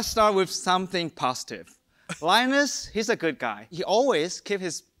 so let's start with something positive. Linus, he's a good guy. He always keeps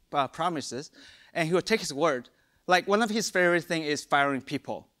his promises, and he will take his word. Like, one of his favorite things is firing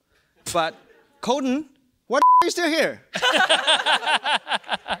people. But Colton, what are you still here?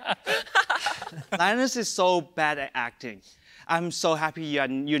 Linus is so bad at acting. I'm so happy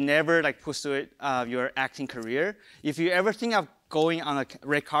you never like pursue your acting career. If you ever think of going on a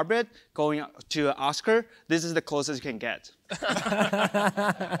red carpet, going to an Oscar, this is the closest you can get.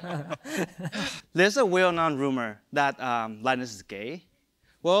 There's a well-known rumor that Linus is gay.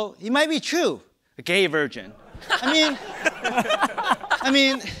 Well, it might be true, a gay virgin. I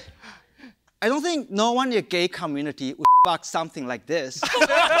mean, I don't think no one in the gay community would fuck something like this.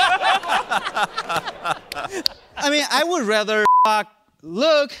 I mean, I would rather fuck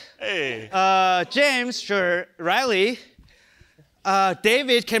Luke, James, sure, Riley,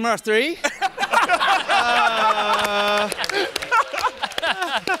 David, camera 3,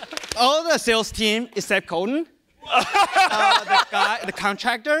 all the sales team except Colton, the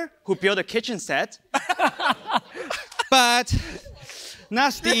contractor who built a kitchen set, but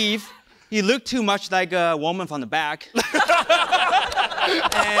not Steve. He looked too much like a woman from the back.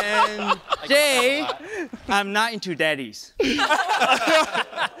 And Jay, I'm not into daddies.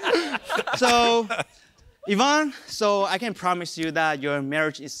 So, Yvonne, so I can promise you that your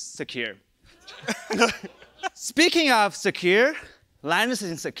marriage is secure. Speaking of secure, Linus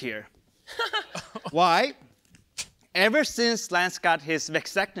is insecure. Why? Ever since Linus got his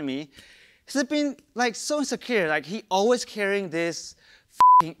vasectomy, he's been like so insecure. Like he always carrying this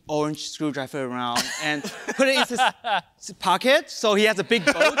orange screwdriver around and put it in his pocket so he has a big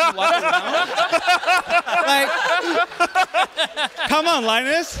boat to walk around. Like, come on,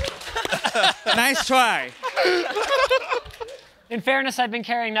 Linus. Nice try. In fairness, I've been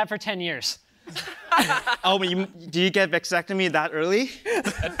carrying that for 10 years. Oh, but do you get vasectomy that early?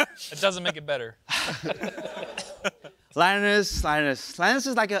 It doesn't make it better. Linus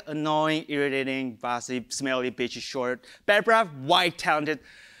is like an annoying, irritating, bossy, smelly, bitchy, short, bad breath, white,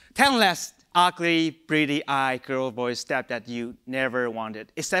 talentless, ugly, pretty-eyed girl boy step that you never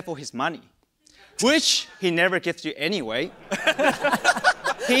wanted, except for his money, which he never gives you anyway.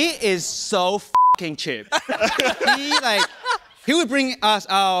 He is so fucking cheap. He would bring us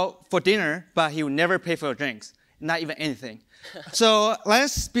out for dinner, but he would never pay for drinks, not even anything. So,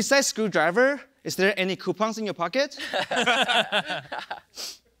 Linus, besides screwdriver, is there any coupons in your pocket?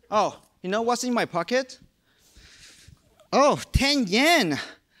 Oh, you know what's in my pocket? Oh, 10 yen.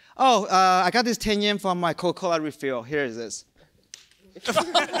 Oh, I got this 10 yen from my Coca-Cola refill. Here it is. He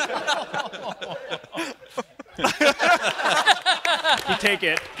take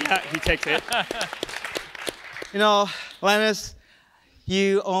it. Yeah, he takes it. You know, Linus,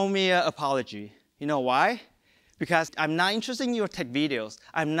 you owe me an apology. You know why? Because I'm not interested in your tech videos.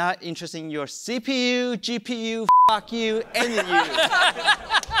 I'm not interested in your CPU, GPU, fuck you, any of you.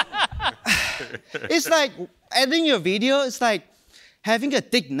 It's like editing your video, it's like having a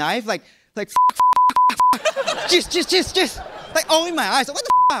thick knife, like just, like all in my eyes. What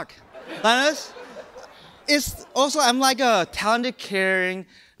the fuck? Linus, it's also, I'm like a talented, caring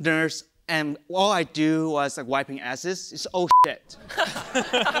nurse, and all I do was like wiping asses. It's all shit.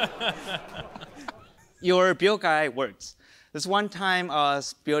 Your build guy works. This one time I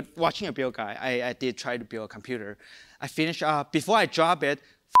was watching a build guy. I did try to build a computer. I finished up. Before I drop it,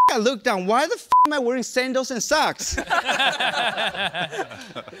 I looked down. Why the am I wearing sandals and socks?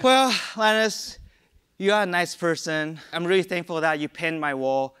 Well, Linus, you are a nice person. I'm really thankful that you painted my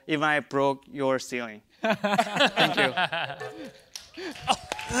wall, even I broke your ceiling. Thank you.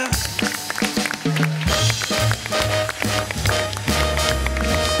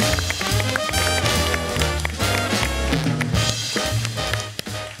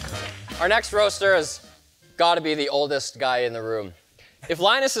 Our next roaster has got to be the oldest guy in the room. If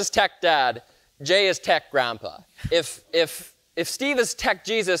Linus is tech dad, Jay is tech grandpa. If Steve is tech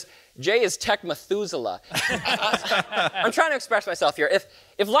Jesus, Jay is tech Methuselah. I'm trying to express myself here.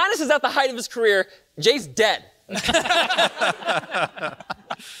 If Linus is at the height of his career, Jay's dead.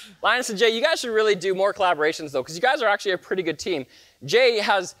 Linus and Jay, you guys should really do more collaborations though, because you guys are actually a pretty good team. Jay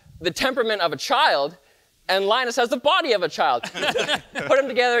has the temperament of a child, and Linus has the body of a child. Put them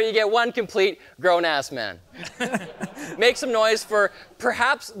together, you get one complete grown-ass man. Make some noise for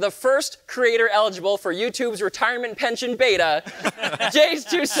perhaps the first creator eligible for YouTube's retirement pension beta,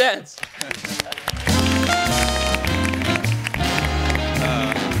 JayzTwoCents.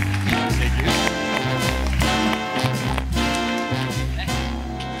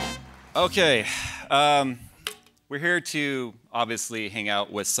 Okay, we're here to obviously hang out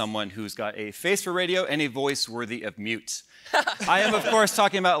with someone who's got a face for radio and a voice worthy of mute. I am, of course,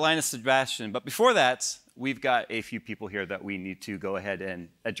 talking about Linus Sebastian, but before that, we've got a few people here that we need to go ahead and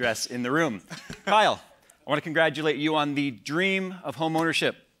address in the room. Kyle, I want to congratulate you on the dream of home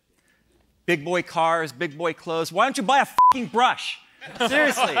ownership. Big boy cars, big boy clothes. Why don't you buy a fucking brush?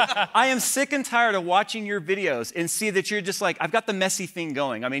 Seriously, I am sick and tired of watching your videos and see that you're just like, I've got the messy thing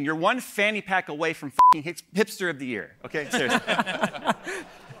going. I mean, you're one fanny pack away from fucking hipster of the year, okay? Seriously.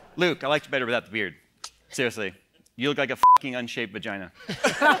 Luke, I liked you better without the beard. Seriously, you look like a fucking unshaved vagina.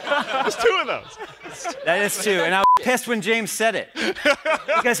 There's two of those. That is two, and I was pissed when James said it.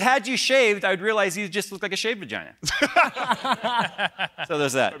 Because had you shaved, I would realize you just look like a shaved vagina. So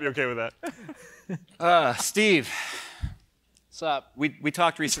there's that. I'd be okay with that. Steve. What's up? We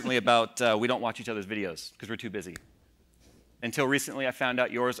talked recently about we don't watch each other's videos because we're too busy. Until recently, I found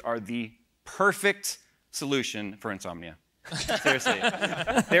out yours are the perfect solution for insomnia. Seriously.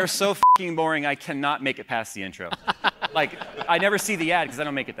 They're so fucking boring, I cannot make it past the intro. Like, I never see the ad because I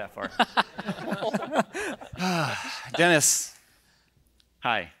don't make it that far. Dennis.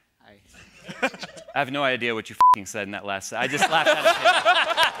 Hi. Hi. I have no idea what you fucking said in that last. I just laughed at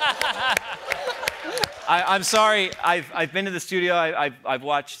it. I'm sorry. I've been to the studio. I've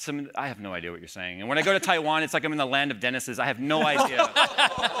watched some. I have no idea what you're saying. And when I go to Taiwan, it's like I'm in the land of Dennis's. I have no idea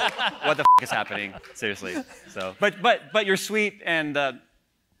what the is happening. Seriously. So, but you're sweet, and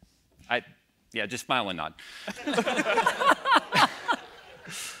yeah, just smile and nod.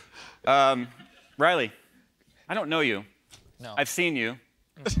 Riley, I don't know you. No. I've seen you.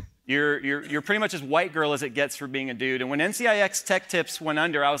 You're pretty much as white girl as it gets for being a dude. And when NCIX Tech Tips went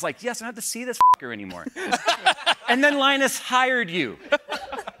under, I was like, yes, I don't have to see this fucker anymore. And then Linus hired you.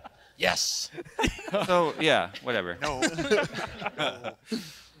 Yes. So yeah, whatever. No.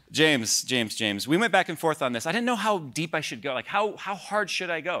 James. We went back and forth on this. I didn't know how deep I should go. Like, how hard should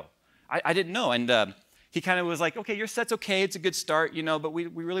I go? I didn't know. And he kind of was like, okay, your set's okay. It's a good start, you know, but we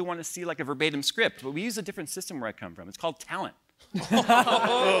really want to see like a verbatim script. But we use a different system where I come from. It's called talent.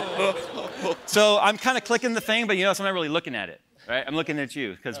 So I'm kind of clicking the thing, but you know, so I'm not really looking at it, right? I'm looking at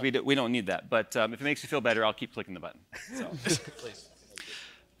you because we don't need that. But if it makes you feel better, I'll keep clicking the button. So. Please.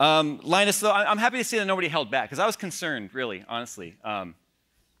 Linus, though, I'm happy to see that nobody held back because I was concerned, really, honestly.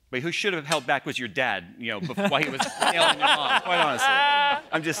 But who should have held back was your dad, you know, while he was nailing your mom. Quite honestly,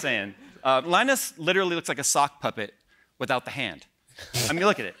 I'm just saying. Linus literally looks like a sock puppet without the hand. I mean,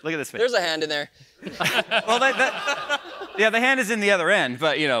 look at it. Look at this face. There's a hand in there. Well, yeah, the hand is in the other end,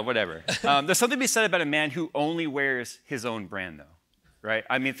 but you know, whatever. There's something to be said about a man who only wears his own brand, though, right?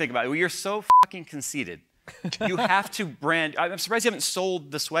 I mean, think about it. Well, you're so fucking conceited. You have to brand. I'm surprised you haven't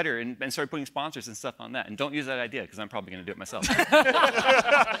sold the sweater and started putting sponsors and stuff on that. And don't use that idea because I'm probably going to do it myself.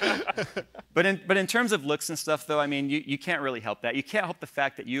 But in terms of looks and stuff, though, I mean, you can't really help that. You can't help the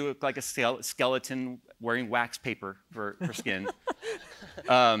fact that you look like a skeleton wearing wax paper for skin.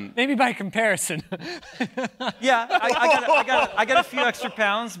 Maybe by comparison. Yeah, I got a few extra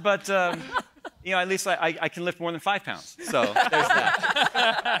pounds, but you know, at least I can lift more than 5 pounds. So there's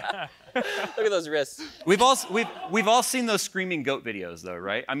that. Look at those wrists. We've all seen those screaming goat videos, though,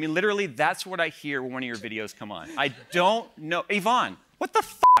 right? I mean, literally, that's what I hear when one of your videos come on. I don't know, Yvonne. What the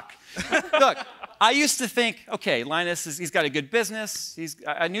fuck? Look, I used to think, okay, Linus he's got a good business.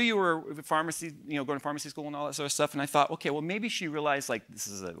 I knew you were pharmacy, you know, going to pharmacy school and all that sort of stuff, and I thought, okay, well, maybe she realized like this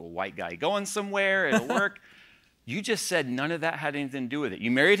is a white guy going somewhere. It'll work. You just said none of that had anything to do with it. You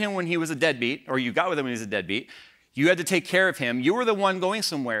married him when he was a deadbeat, or you got with him when he was a deadbeat. You had to take care of him. You were the one going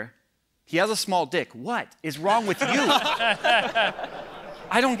somewhere. He has a small dick. What is wrong with you?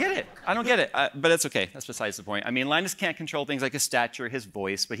 I don't get it. I don't get it. But that's okay. That's besides the point. I mean, Linus can't control things like his stature, his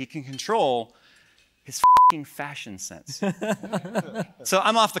voice, but he can control his fucking fashion sense. So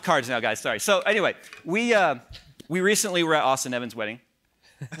I'm off the cards now, guys. Sorry. So anyway, we recently were at Austin Evans' wedding,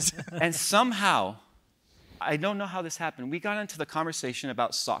 and somehow, I don't know how this happened, we got into the conversation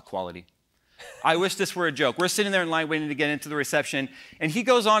about sock quality. I wish this were a joke. We're sitting there in line waiting to get into the reception, and he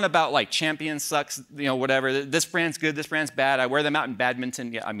goes on about like Champion sucks, you know, whatever. This brand's good, this brand's bad. I wear them out in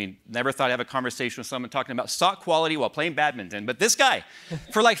badminton. Yeah, I mean, never thought I'd have a conversation with someone talking about sock quality while playing badminton. But this guy,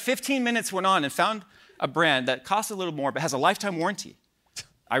 for like 15 minutes, went on and found a brand that costs a little more but has a lifetime warranty.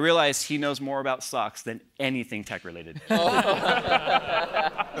 I realized he knows more about socks than anything tech-related.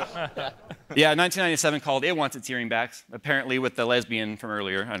 Yeah, 1997 called It Wants Its Earring Back, apparently with the lesbian from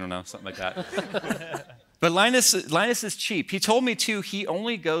earlier. I don't know, something like that. But Linus is cheap. He told me, too, he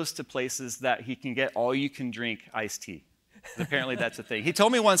only goes to places that he can get all-you-can-drink iced tea. Apparently that's a thing. He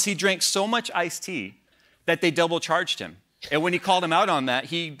told me once he drank so much iced tea that they double-charged him. And when he called him out on that,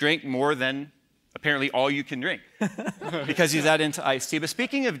 he drank more than apparently all you can drink because he's that into iced tea. But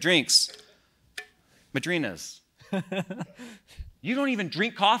speaking of drinks, Madrinas, you don't even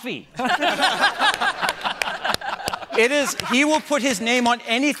drink coffee. He will put his name on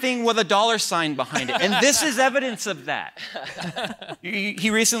anything with a $sign behind it. And this is evidence of that. He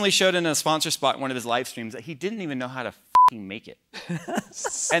recently showed in a sponsor spot in one of his live streams that he didn't even know how to fucking make it.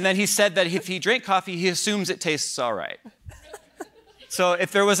 And then he said that if he drank coffee, he assumes it tastes all right. So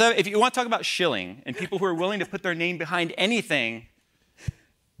if you want to talk about shilling and people who are willing to put their name behind anything,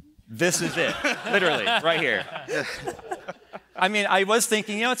 this is it, literally, right here. I mean, I was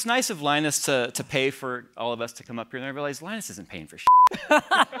thinking, you know, it's nice of Linus to pay for all of us to come up here, and I realized Linus isn't paying for shit.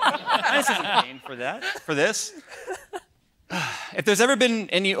 Linus isn't paying for this. If there's ever been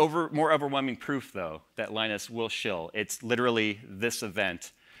any more overwhelming proof, though, that Linus will shill, it's literally this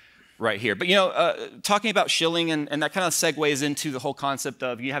event right here. But, you know, talking about shilling, and that kind of segues into the whole concept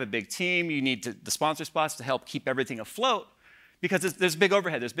of you have a big team, you need the sponsor spots to help keep everything afloat, because there's big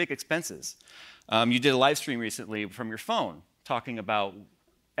overhead, there's big expenses. You did a live stream recently from your phone talking about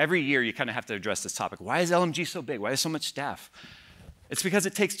every year you kind of have to address this topic. Why is LMG so big? Why is so much staff? It's because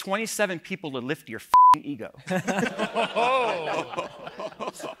it takes 27 people to lift your f***ing ego.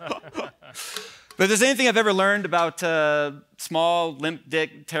 But if there's anything I've ever learned about small, limp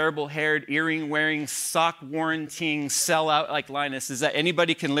dick, terrible-haired, earring-wearing, sock-warranting sellout like Linus is that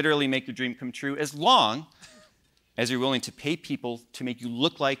anybody can literally make your dream come true as long as you're willing to pay people to make you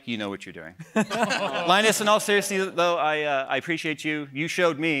look like you know what you're doing. Linus, in all seriousness, though, I appreciate you. You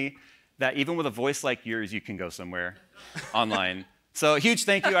showed me that even with a voice like yours, you can go somewhere online. So a huge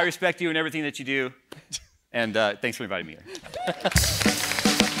thank you. I respect you and everything that you do. And thanks for inviting me here.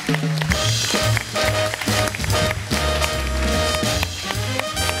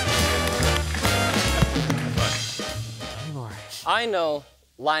 I know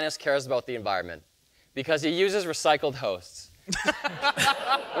Linus cares about the environment because he uses recycled hosts.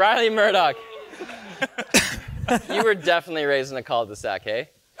 Riley Murdock, you were definitely raised in a cul-de-sac, hey?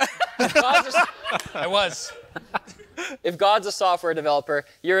 I was. If God's a software developer,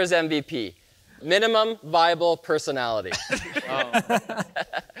 you're his MVP. Minimum viable personality.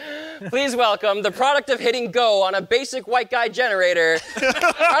 Please welcome the product of hitting go on a basic white guy generator,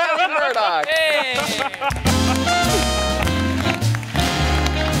 Riley Murdock. Hey!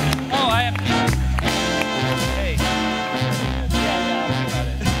 Oh, I have. Hey.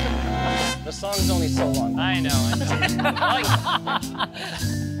 Yeah, the song's only so long. I know.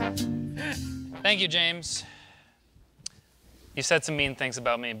 Thank you, James. You said some mean things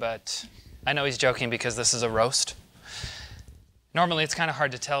about me, but I know he's joking because this is a roast. Normally, it's kind of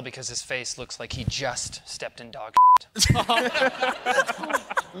hard to tell because his face looks like he just stepped in dog shit.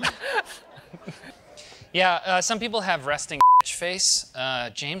 Yeah, some people have resting bitch face.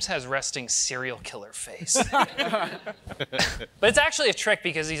 James has resting serial killer face. But it's actually a trick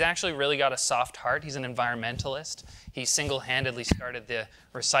because he's actually really got a soft heart. He's an environmentalist. He single-handedly started the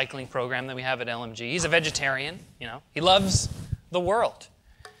recycling program that we have at LMG. He's a vegetarian, you know. He loves the world,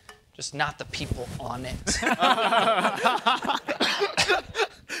 just not the people on it.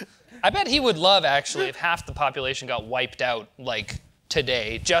 I bet he would love, actually, if half the population got wiped out, like,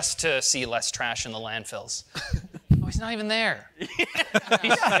 today, just to see less trash in the landfills. Oh, he's not even there.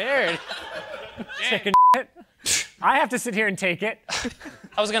 He's scared. Chicken shit. I have to sit here and take it.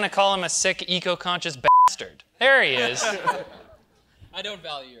 I was going to call him a sick, eco-conscious bastard. There he is. I don't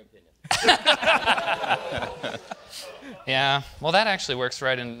value your opinion. Yeah, well, that actually works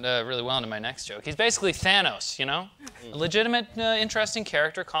right in really well into my next joke. He's basically Thanos, you know? A legitimate, interesting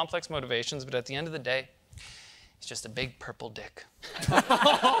character, complex motivations, but at the end of the day, he's just a big purple dick.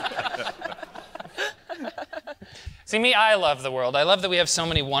 See, me, I love the world. I love that we have so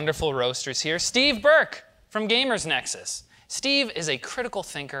many wonderful roasters here. Steve Burke from Gamers Nexus. Steve is a critical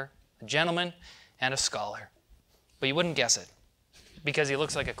thinker, a gentleman, and a scholar. But you wouldn't guess it, because he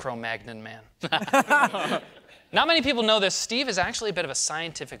looks like a Cro-Magnon man. Not many people know this. Steve is actually a bit of a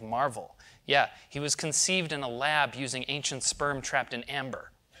scientific marvel. Yeah, he was conceived in a lab using ancient sperm trapped in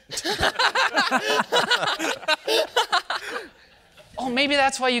amber. Oh, maybe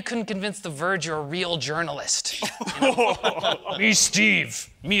that's why you couldn't convince The Verge you're a real journalist. You know? Me, Steve.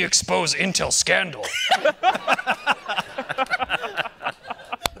 Me expose intel scandal.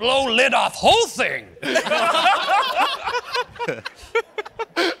 Blow lid off whole thing.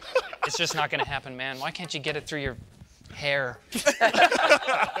 It's just not going to happen, man. Why can't you get it through your hair?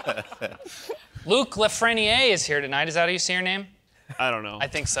 Luke Lafreniere is here tonight. Is that how you say your name? I don't know. I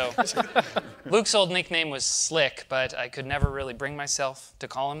think so. Luke's old nickname was Slick, but I could never really bring myself to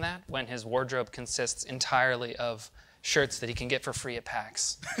call him that when his wardrobe consists entirely of shirts that he can get for free at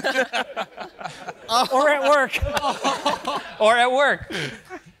PAX. Or at work. Or at work.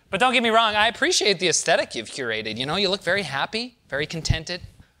 But don't get me wrong, I appreciate the aesthetic you've curated. You know, you look very happy, very contented.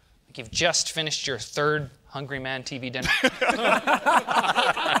 Like you've just finished your 3rd Hungry Man TV dinner.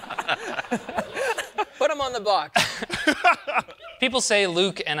 Put him on the box. People say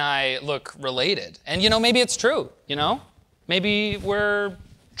Luke and I look related. And you know, maybe it's true, you know? Maybe we're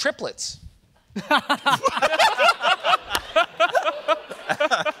triplets.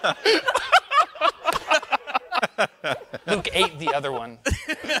 Luke ate the other one.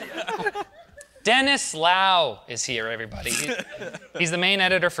 Dennis Liao is here, everybody. He's the main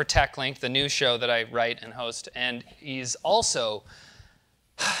editor for TechLinked, the news show that I write and host, and he's also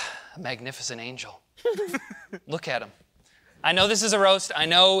a magnificent angel. Look at him. I know this is a roast. I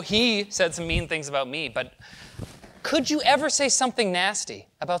know he said some mean things about me, but could you ever say something nasty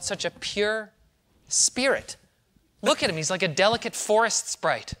about such a pure spirit? Look at him. He's like a delicate forest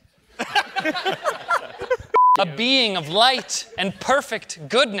sprite. A being of light and perfect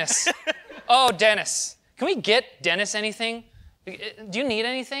goodness. Oh, Dennis. Can we get Dennis anything? Do you need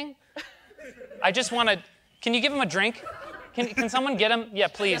anything? I just want to... Can you give him a drink? Can someone get him? Yeah,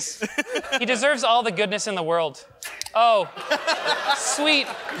 please. He deserves all the goodness in the world. Oh, sweet,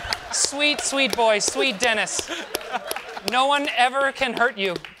 sweet, sweet boy, sweet Dennis. No one ever can hurt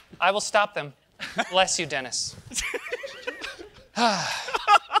you. I will stop them. Bless you, Dennis.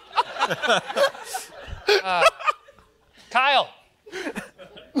 Kyle.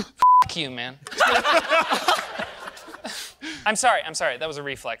 F you, man. I'm sorry. That was a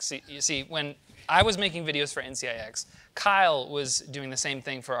reflex. You see, when I was making videos for NCIX, Kyle was doing the same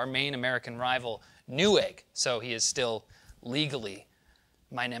thing for our main American rival, Newegg. So he is still legally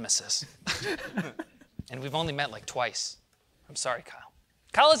my nemesis. And we've only met like twice. I'm sorry, Kyle.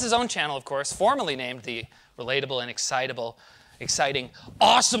 Kyle has his own channel, of course, formerly named the Relatable and Exciting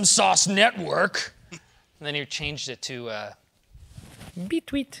Awesome Sauce Network. And then he changed it to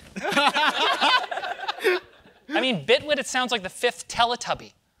Bitwit. I mean, Bitwit, it sounds like the 5th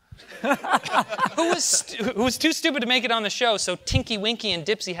Teletubby. who was too stupid to make it on the show, so Tinky Winky and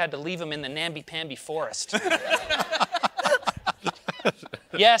Dipsy had to leave him in the namby-pamby forest.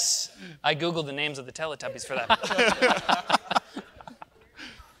 Yes, I Googled the names of the Teletubbies for that.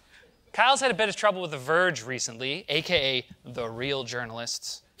 Kyle's had a bit of trouble with The Verge recently, aka the real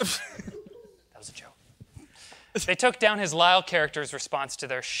journalists. That was a joke. They took down his Liao character's response to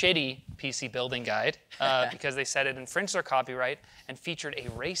their shitty PC building guide because they said it infringed their copyright and featured a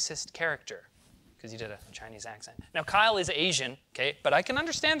racist character because he did a Chinese accent. Now, Kyle is Asian, okay, but I can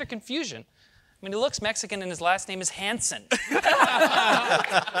understand their confusion. I mean, he looks Mexican and his last name is Hansen.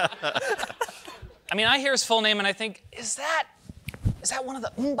 I mean, I hear his full name and I think, is that one of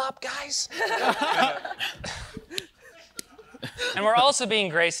the Mbop guys? And we're also being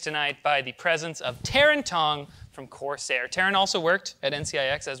graced tonight by the presence of Terren Tong from Corsair. Terren also worked at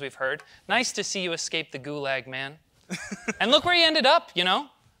NCIX, as we've heard. Nice to see you escape the gulag, man. And look where you ended up, you know?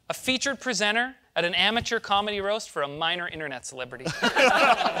 A featured presenter at an amateur comedy roast for a minor internet celebrity.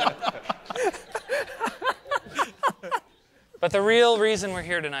 But the real reason we're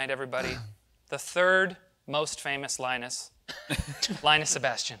here tonight, everybody, the 3rd most famous Linus, Linus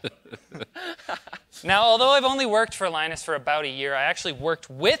Sebastian. Now, although I've only worked for Linus for about a year, I actually worked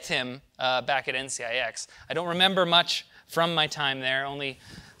with him back at NCIX. I don't remember much from my time there, only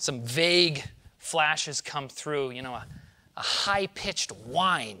some vague flashes come through, you know, a high-pitched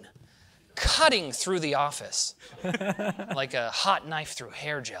whine cutting through the office like a hot knife through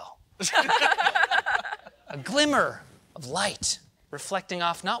hair gel. A glimmer of light reflecting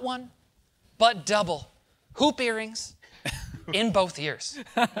off not one, but double hoop earrings in both ears.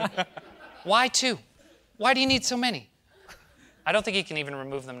 Why 2? Why do you need so many? I don't think he can even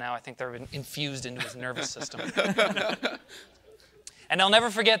remove them now. I think they're infused into his nervous system. And I'll never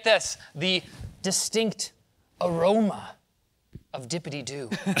forget this, the distinct aroma of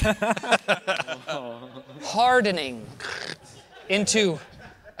Dippity-Doo. Hardening into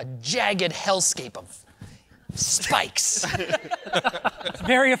a jagged hellscape of spikes. It's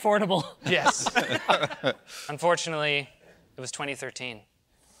very affordable. Yes. Unfortunately, it was 2013.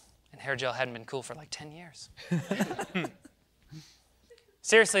 And hair gel hadn't been cool for like 10 years.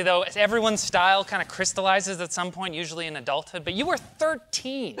 Seriously, though, everyone's style kind of crystallizes at some point, usually in adulthood, but you were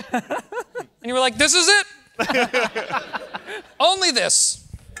 13. And you were like, this is it. Only this.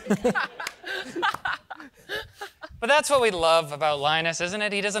 But that's what we love about Linus, isn't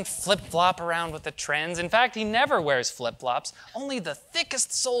it? He doesn't flip-flop around with the trends. In fact, he never wears flip-flops, only the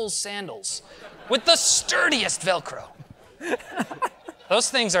thickest sole sandals with the sturdiest Velcro.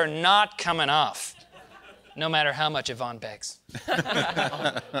 Those things are not coming off. no matter how much Yvonne begs.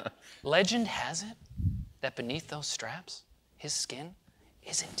 Legend has it that beneath those straps, his skin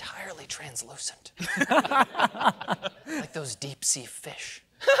is entirely translucent. Like those deep sea fish.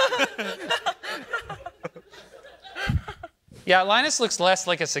 Yeah, Linus looks less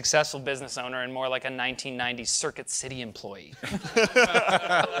like a successful business owner and more like a 1990s Circuit City employee.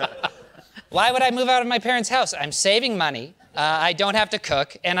 Why would I move out of my parents' house? I'm saving money, I don't have to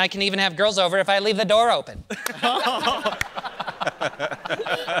cook, and I can even have girls over if I leave the door open.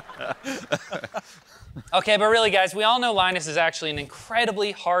 Okay, but really, guys, we all know Linus is actually an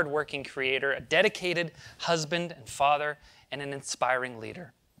incredibly hardworking creator, a dedicated husband and father, and an inspiring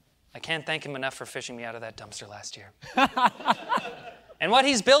leader. I can't thank him enough for fishing me out of that dumpster last year. And what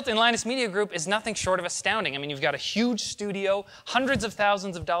he's built in Linus Media Group is nothing short of astounding. I mean, you've got a huge studio, hundreds of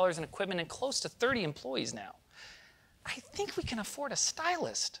thousands of dollars in equipment, and close to 30 employees now. I think we can afford a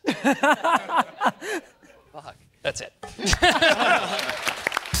stylist. Fuck. That's it.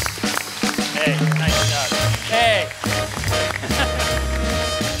 Hey, nice job. Hey.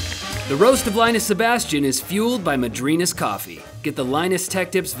 The roast of Linus Sebastian is fueled by Madrinas coffee. Get the Linus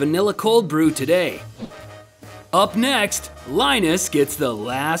Tech Tips Vanilla Cold Brew today. Up next, Linus gets the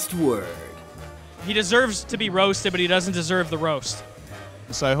last word. He deserves to be roasted, but he doesn't deserve the roast.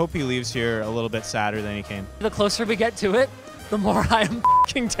 So I hope he leaves here a little bit sadder than he came. The closer we get to it, the more I am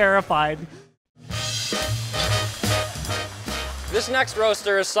f***ing terrified. This next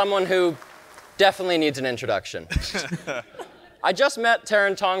roaster is someone who definitely needs an introduction. I just met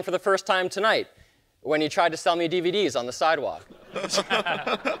Terren Tong for the first time tonight when he tried to sell me DVDs on the sidewalk.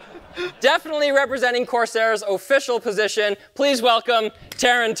 Definitely representing Corsair's official position, please welcome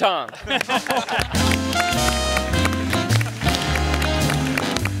Terren Tong.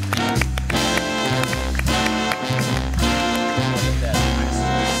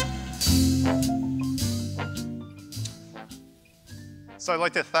 So I'd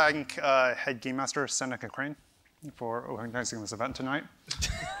like to thank Head Game Master Seneca Crane for organizing this event tonight.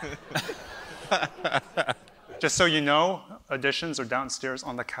 Just so you know, auditions are downstairs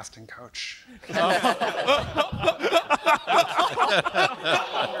on the casting couch.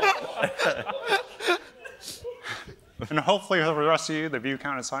 And hopefully for the rest of you, the view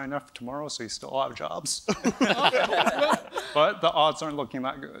count is high enough tomorrow so you still have jobs. But the odds aren't looking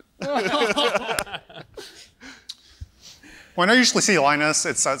that good. When I usually see Linus,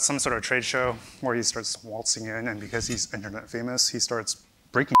 it's at some sort of trade show where he starts waltzing in, and because he's internet famous, he starts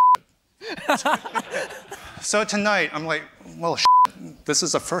breaking shit. So tonight, I'm like, well, shit, this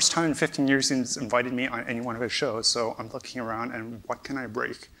is the first time in 15 years he's invited me on any one of his shows, so I'm looking around, and what can I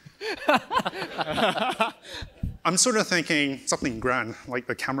break? I'm sort of thinking something grand, like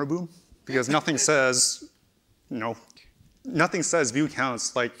the camera boom, because nothing says, nothing says view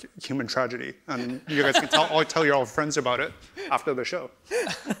counts like human tragedy. And you guys can tell your old friends about it after the show.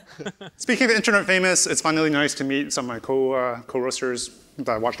 Speaking of internet famous, it's finally nice to meet some of my co-roasters that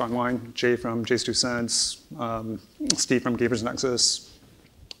I watched online. Jay from JayzTwoCents, Steve from Gamers Nexus,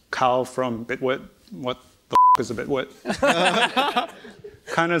 Kyle from Bitwit. What the f is a Bitwit?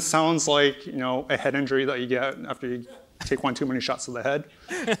 Kind of sounds like, a head injury that you get after you take one too many shots to the head.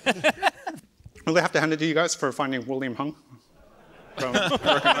 Really have to hand it to you guys for finding William Hung from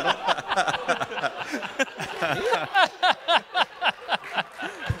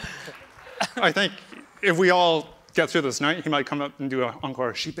I think if we all get through this night, he might come up and do an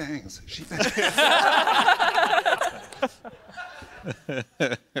encore. She bangs. She bangs.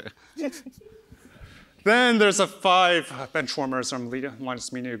 Then there's the 5 benchwarmers from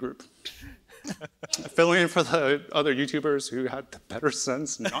Linus Media Group. Filling in for the other YouTubers who had the better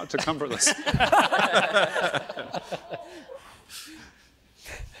sense not to come for this.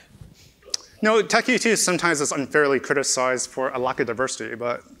 TechUT sometimes is unfairly criticized for a lack of diversity,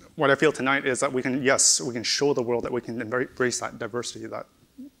 but what I feel tonight is that we can show the world that we can embrace that diversity that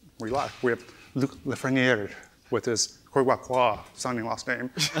we lack. We have Luc Lefreniere with his Quebecois sounding last name.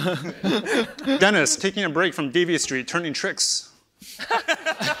 Dennis taking a break from Davie Street, turning tricks.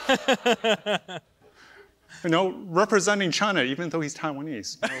 Representing China, even though he's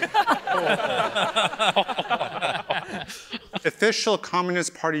Taiwanese. Official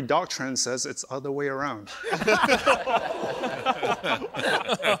Communist Party doctrine says it's the other way around.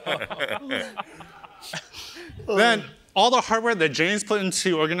 Then, all the hardware that James put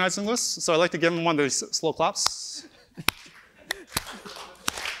into organizing this, so I'd like to give him one of these slow claps.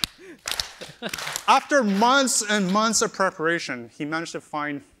 After months and months of preparation, he managed to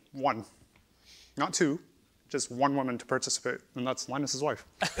find one, not 2, just one woman to participate, and that's Linus's wife.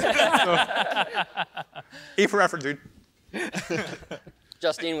 So, A for effort, dude.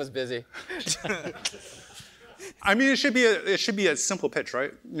 Justine was busy. I mean, it should be a simple pitch,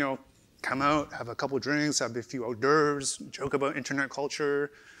 right? You know, come out, have a couple drinks, have a few hors d'oeuvres, joke about internet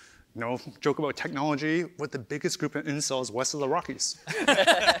culture, you know, joke about technology with the biggest group of incels west of the Rockies.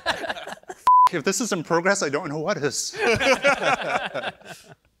 If this isn't progress, I don't know what is.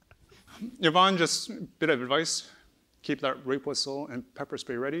 Yvonne, just a bit of advice. Keep that rape whistle and pepper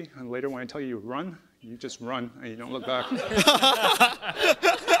spray ready, and later when I tell you run, you just run and you don't look back.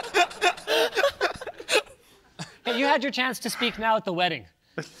 Hey, you had your chance to speak now at the wedding.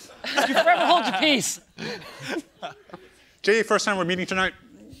 You forever hold your peace. Jay, first time we're meeting tonight,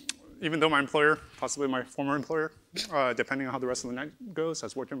 even though my employer, possibly my former employer, depending on how the rest of the night goes,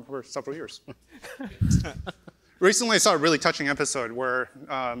 has worked with him for several years. Recently, I saw a really touching episode where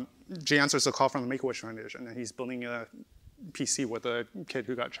Jay answers a call from the Make-A-Wish Foundation, and he's building a PC with a kid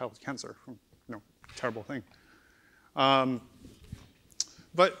who got childhood cancer. You know, terrible thing.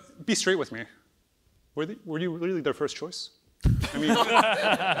 But be straight with me. Were you really their first choice? I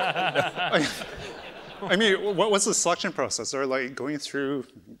mean, what's the selection process? They're like going through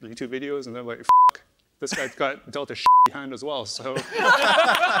YouTube videos, and they're like, "F***, this guy's got dealt a shitty hand as well, so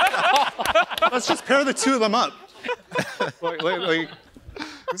let's just pair the two of them up." like,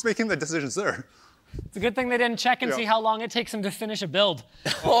 who's making the decisions there? It's a good thing they didn't check and see how long it takes them to finish a build.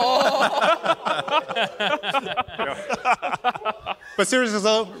 But seriously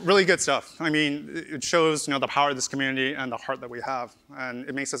though, really good stuff. I mean, it shows the power of this community and the heart that we have. And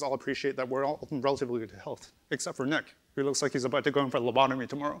it makes us all appreciate that we're all in relatively good health, except for Nick, who looks like he's about to go in for a lobotomy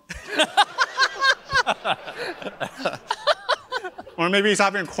tomorrow. Or maybe he's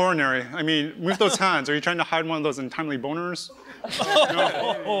having a coronary. I mean, move those hands. Are you trying to hide one of those untimely boners?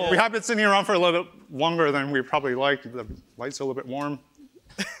 We have been sitting around for a little bit longer than we probably like. The lights are a little bit warm.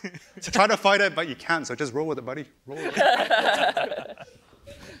 Try to fight it, but you can't, so just roll with it, buddy. Roll with it.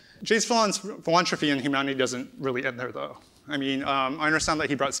 Jay's philanthropy and humanity doesn't really end there, though. I mean, I understand that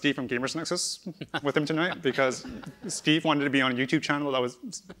he brought Steve from Gamers Nexus with him tonight because Steve wanted to be on a YouTube channel that was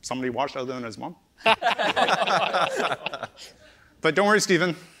somebody watched other than his mom. But don't worry,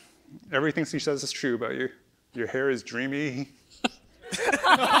 Steven. Everything she says is true about you. Your hair is dreamy.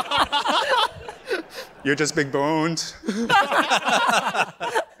 You're just big boned. And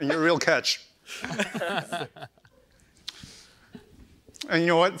you're a real catch. And you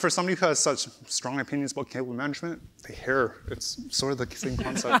know what? For somebody who has such strong opinions about cable management, the hair, it's sort of the same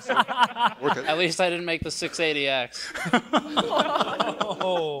concept. So work it. At least I didn't make the 680X.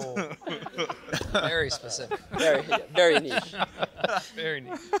 Oh. Very specific. Very niche. Very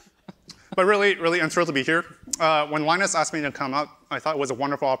niche. But really, I'm thrilled to be here. When Linus asked me to come up, I thought it was a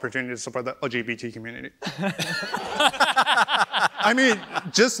wonderful opportunity to support the LGBT community. I mean,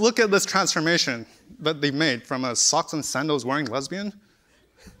 just look at this transformation that they made from a socks and sandals wearing lesbian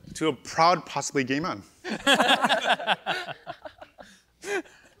to a proud, possibly gay man.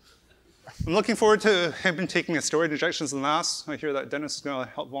 I'm looking forward to him taking his steroid injections in the ass. I hear that Dennis is going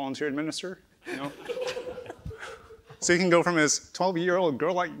to help volunteer administer. So he can go from his 12-year-old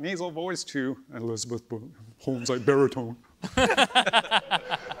girl-like nasal voice to Elizabeth Holmes-like baritone.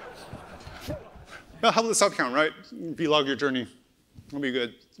 Now, how about the sub count, right? Vlog your journey. It'll be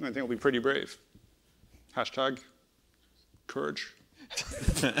good. I think it'll be pretty brave. Hashtag courage.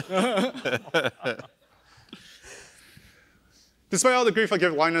 Despite all the grief I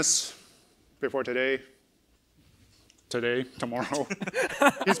give Linus before tomorrow,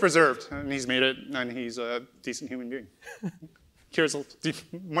 he's preserved, and he's made it, and he's a decent human being. Cares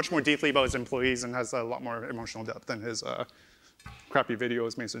much more deeply about his employees and has a lot more emotional depth than his crappy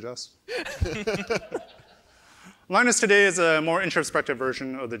videos may suggest. Linus today is a more introspective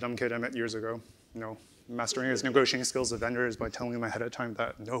version of the dumb kid I met years ago. Mastering his negotiating skills with vendors by telling them ahead of time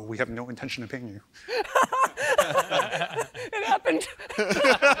that, no, we have no intention of paying you. It happened.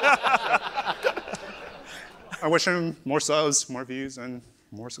 I wish him more subs, more views, and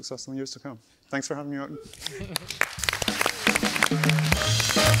more success in the years to come. Thanks for having me out.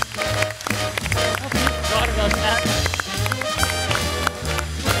 Thought about that.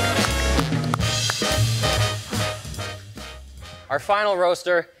 Our final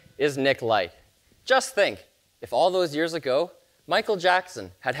roaster is Nick Light. Just think, if all those years ago, Michael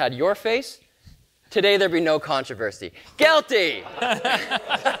Jackson had your face, today there'd be no controversy. Guilty!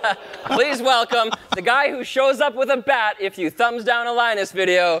 Please welcome the guy who shows up with a bat if you thumbs down a Linus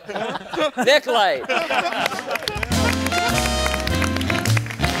video, Nick Light.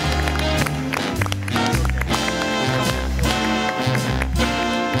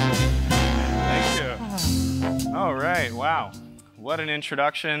 Thank you. All right, wow. What an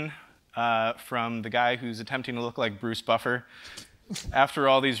introduction from the guy who's attempting to look like Bruce Buffer. After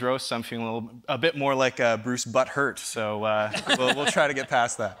all these roasts, I'm feeling a bit more like Bruce Butthurt, so we'll try to get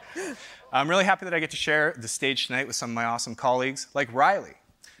past that. I'm really happy that I get to share the stage tonight with some of my awesome colleagues, like Riley.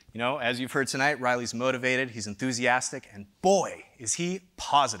 You know, as you've heard tonight, Riley's motivated, he's enthusiastic, and boy, is he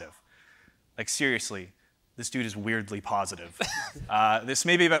positive. Like, seriously, this dude is weirdly positive. This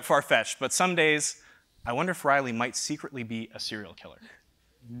may be a bit far-fetched, but some days, I wonder if Riley might secretly be a serial killer.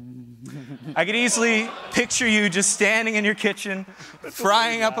 I could easily picture you just standing in your kitchen,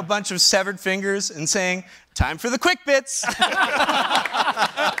 frying up a bunch of severed fingers and saying, "Time for the quick bits."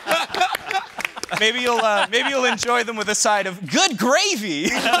 Maybe you'll enjoy them with a side of good gravy.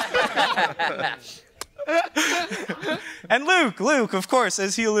 And Luke, of course,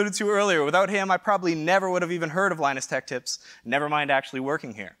 as he alluded to earlier, without him, I probably never would have even heard of Linus Tech Tips, never mind actually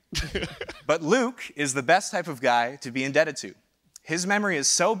working here. But Luke is the best type of guy to be indebted to. His memory is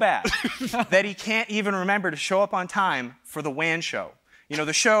so bad that he can't even remember to show up on time for the WAN show. You know,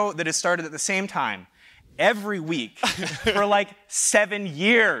 the show that has started at the same time every week for like 7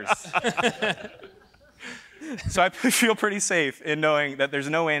 years. So I feel pretty safe in knowing that there's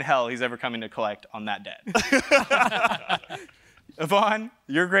no way in hell he's ever coming to collect on that debt. Yvonne,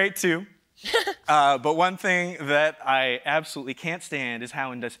 you're great too. But one thing that I absolutely can't stand is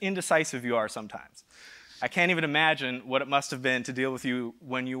how indecisive you are sometimes. I can't even imagine what it must have been to deal with you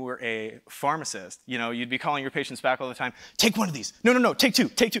when you were a pharmacist. You know, you'd be calling your patients back all the time. Take one of these. No, take two.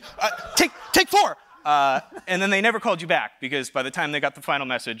 Take 4. And then they never called you back because by the time they got the final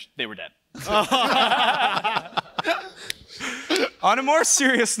message, they were dead. On a more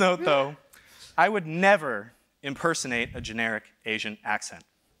serious note, though, I would never impersonate a generic Asian accent,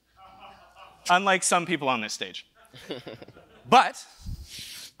 unlike some people on this stage. But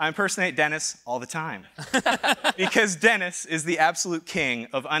I impersonate Dennis all the time because Dennis is the absolute king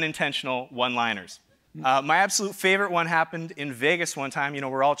of unintentional one-liners. My absolute favorite one happened in Vegas one time. You know,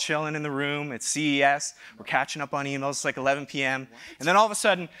 we're all chilling in the room at CES. We're catching up on emails. It's like 11 p.m. And then all of a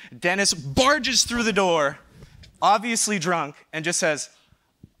sudden, Dennis barges through the door, obviously drunk, and just says,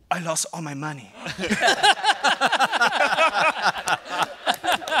 "I lost all my money."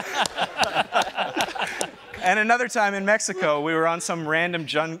 And another time in Mexico, we were on some random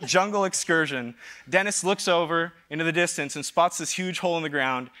jungle excursion. Dennis looks over into the distance and spots this huge hole in the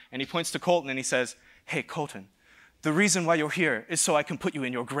ground, and he points to Colton and he says, "Hey, Colton, the reason why you're here is so I can put you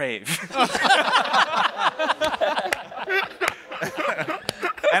in your grave."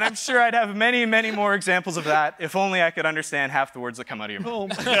 And I'm sure I'd have many, many more examples of that if only I could understand half the words that come out of your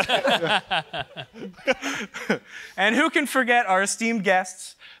mouth. And who can forget our esteemed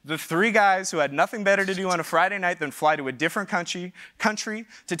guests, the 3 guys who had nothing better to do on a Friday night than fly to a different country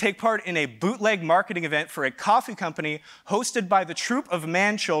to take part in a bootleg marketing event for a coffee company hosted by the troupe of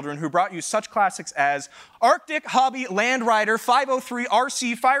man-children who brought you such classics as Arctic Hobby Land Rider 503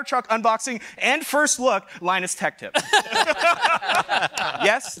 RC Fire Truck Unboxing and First Look Linus Tech Tips.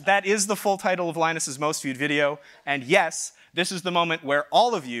 Yes, that is the full title of Linus's most viewed video, and yes, this is the moment where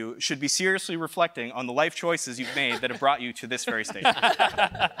all of you should be seriously reflecting on the life choices you've made that have brought you to this very stage.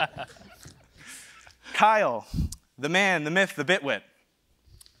 Kyle, the man, the myth, the bitwit.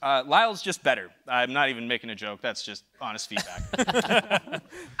 Lyle's just better. I'm not even making a joke. That's just honest feedback.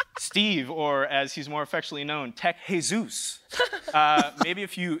 Steve, or as he's more affectionately known, Tech Jesus. Maybe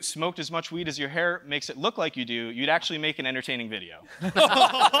if you smoked as much weed as your hair makes it look like you do, you'd actually make an entertaining video.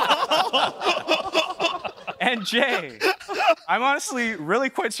 And Jay, I'm honestly really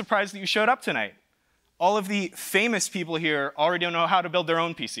quite surprised that you showed up tonight. All of the famous people here already know how to build their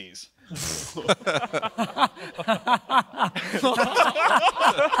own PCs. He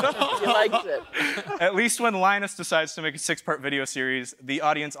likes it. At least when Linus decides to make a 6-part video series, the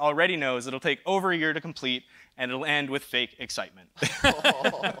audience already knows it'll take over a year to complete, and it'll end with fake excitement.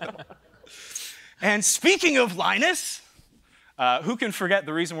 And speaking of Linus, who can forget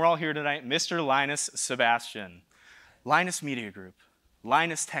the reason we're all here tonight? Mr. Linus Sebastian. Linus Media Group,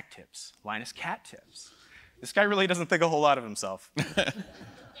 Linus Tech Tips, Linus Cat Tips. This guy really doesn't think a whole lot of himself.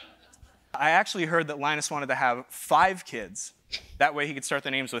 I actually heard that Linus wanted to have 5 kids. That way he could start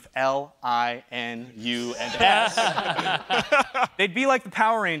their names with L, I, N, U, and S. They'd be like the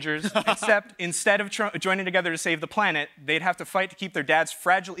Power Rangers, except instead of joining together to save the planet, they'd have to fight to keep their dad's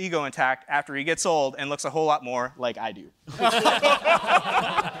fragile ego intact after he gets old and looks a whole lot more like I do.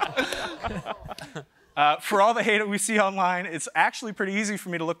 For all the hate we see online, it's actually pretty easy for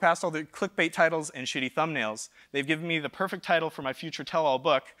me to look past all the clickbait titles and shitty thumbnails. They've given me the perfect title for my future tell-all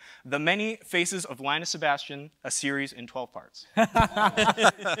book, The Many Faces of Linus Sebastian, a series in 12 parts.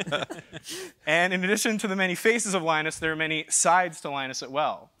 And in addition to the many faces of Linus, there are many sides to Linus as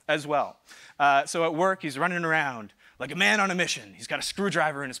well. So at work, he's running around like a man on a mission. He's got a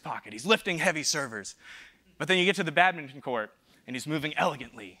screwdriver in his pocket. He's lifting heavy servers. But then you get to the badminton court, and he's moving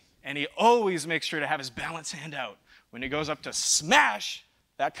elegantly. And he always makes sure to have his balance hand out when he goes up to smash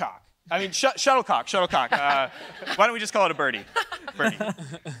that cock. I mean, shuttlecock. Why don't we just call it a birdie? Birdie.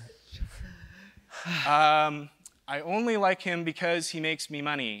 I only like him because he makes me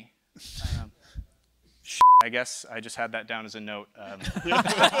money. I guess I just had that down as a note.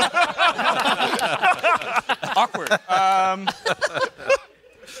 Awkward.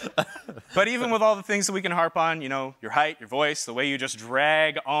 But even with all the things that we can harp on, you know, your height, your voice, the way you just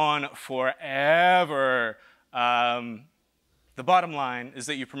drag on forever, the bottom line is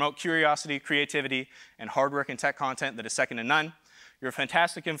that you promote curiosity, creativity, and hard work and tech content that is second to none. You're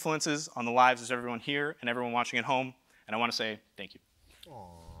fantastic influences on the lives of everyone here and everyone watching at home, and I want to say thank you.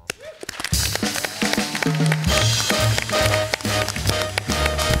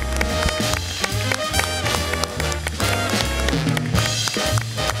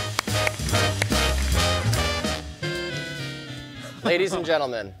 Ladies and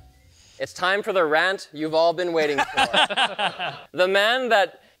gentlemen, it's time for the rant you've all been waiting for. The man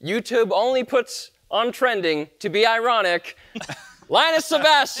that YouTube only puts on trending to be ironic, Linus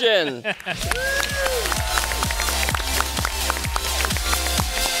Sebastian. Thank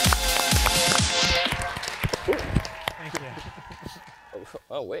you.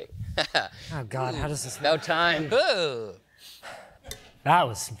 Oh, wait. Oh, God, how does this work? No time. Boo. That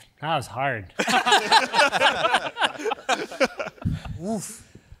was hard. Oof.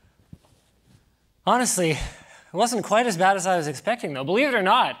 Honestly, it wasn't quite as bad as I was expecting, though. Believe it or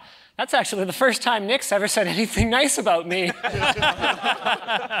not, that's actually the first time Nick's ever said anything nice about me.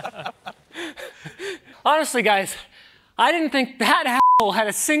 Honestly, guys, I didn't think that asshole had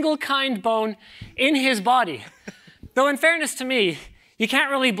a single kind bone in his body. Though in fairness to me, you can't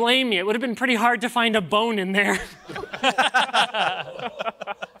really blame me. It would have been pretty hard to find a bone in there.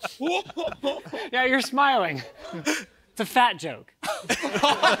 Yeah, you're smiling. It's a fat joke.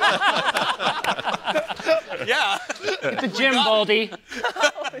 Yeah. At the gym, Baldy.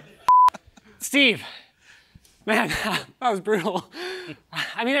 Steve, man, that was brutal.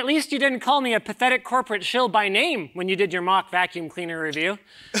 I mean, at least you didn't call me a pathetic corporate shill by name when you did your mock vacuum cleaner review.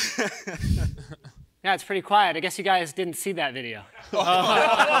 Yeah, it's pretty quiet. I guess you guys didn't see that video.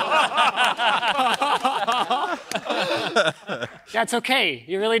 That's okay.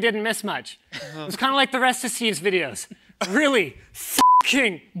 You really didn't miss much. It was kind of like the rest of Steve's videos. Really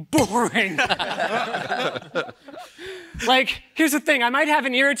fucking boring. Like, here's the thing. I might have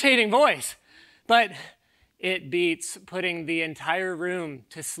an irritating voice, but it beats putting the entire room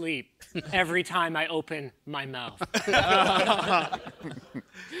to sleep every time I open my mouth.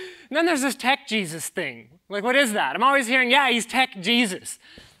 And then there's this tech Jesus thing. Like, what is that? I'm always hearing, yeah, he's tech Jesus.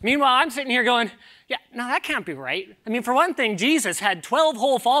 Meanwhile, I'm sitting here going, yeah, no, that can't be right. I mean, for one thing, Jesus had 12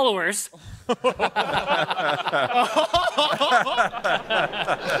 whole followers.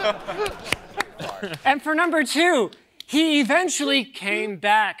 And for number two, he eventually came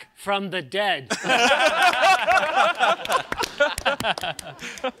back from the dead.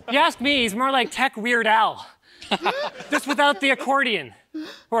 You ask me, he's more like Tech Weird Al. Just without the accordion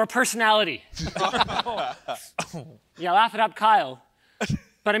or a personality. Yeah, laugh it up, Kyle.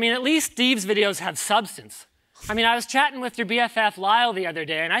 But I mean, at least Steve's videos have substance. I mean, I was chatting with your BFF Liao the other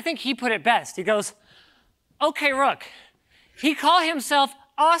day, and I think he put it best. He goes, okay, Rook, he call himself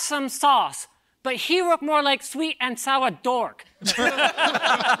Awesome Sauce, but he look more like sweet and sour dork.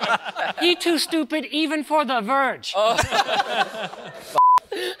 He too stupid even for The Verge.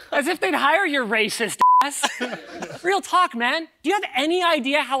 As if they'd hire your racist ass. Real talk, man. Do you have any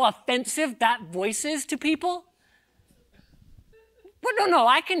idea how offensive that voice is to people? But no,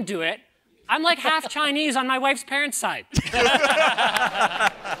 I can do it. I'm like half Chinese on my wife's parents' side.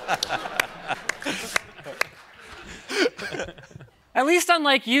 At least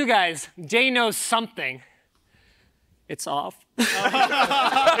unlike you guys, Jay knows something. It's off. You're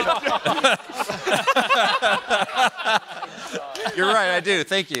right, I do.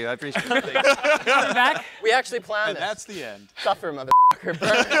 Thank you. I appreciate it. Back? We actually planned this. That's the end. Suffer, motherfucker.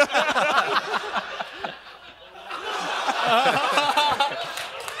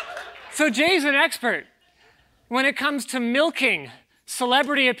 So Jay's an expert when it comes to milking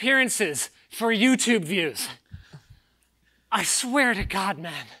celebrity appearances for YouTube views. I swear to God,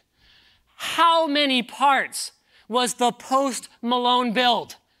 man, how many parts was the Post Malone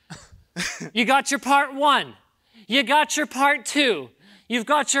build? You got your part 1. You got your part 2. You've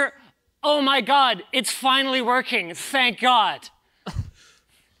got your, oh my God, it's finally working, thank God.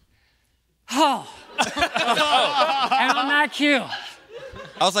 Oh. And on that cue,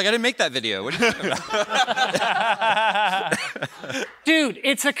 I was like, I didn't make that video. What are you talking about? Dude,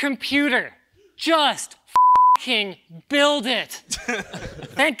 it's a computer. Just f***ing build it.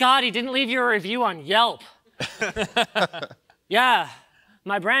 Thank God he didn't leave you a review on Yelp. Yeah,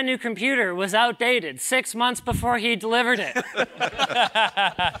 my brand new computer was outdated 6 months before he delivered it.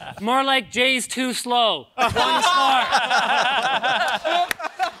 More like Jay's too slow. 1 star.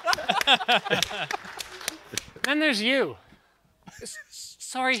 Then there's you.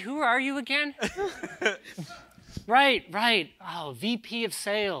 Sorry, who are you again? Right. Oh, VP of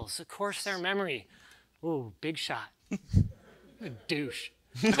Sales, a Corsair memory. Ooh, big shot. A douche.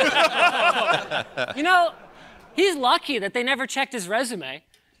 You know, he's lucky that they never checked his resume.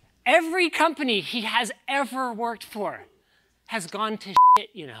 Every company he has ever worked for has gone to shit,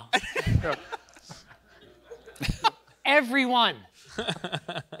 you know. Everyone.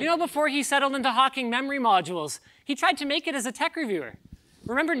 You know, before he settled into hawking memory modules, he tried to make it as a tech reviewer.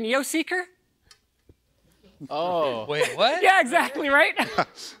 Remember NeoSeeker? Oh. Wait, what? Yeah, exactly, right?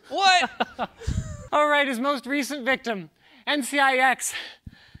 What? All right, his most recent victim, NCIX.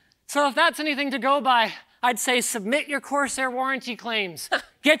 So if that's anything to go by, I'd say submit your Corsair warranty claims.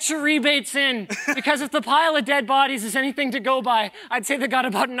 Get your rebates in, because if the pile of dead bodies is anything to go by, I'd say they got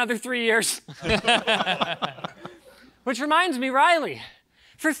about another 3 years. Which reminds me, Riley,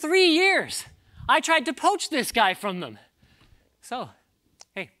 for 3 years, I tried to poach this guy from them. So,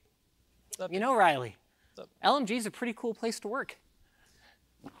 hey, you know, Riley, LMG's a pretty cool place to work.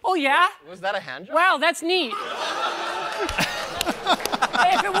 Oh, yeah? Was that a hand job? Wow, that's neat. Hey,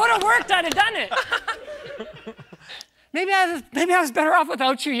 if it would have worked, I'd have done it. Maybe I was better off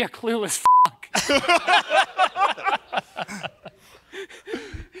without you, you clueless fuck.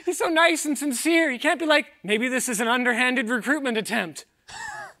 He's so nice and sincere. You can't be like, maybe this is an underhanded recruitment attempt.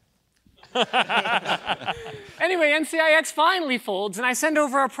 Anyway, NCIX finally folds, and I send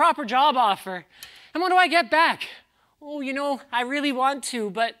over a proper job offer. And what do I get back? Oh, you know, I really want to,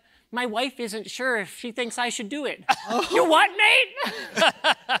 but my wife isn't sure if she thinks I should do it. You what, Nate?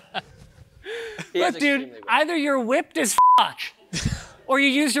 Look, dude, either you're whipped as fuck, or you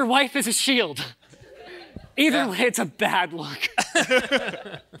use your wife as a shield. Either way, it's a bad look.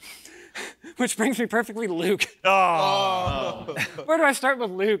 Which brings me perfectly to Luke. Oh. Where do I start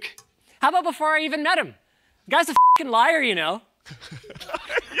with Luke? How about before I even met him? The guy's a fucking liar, you know.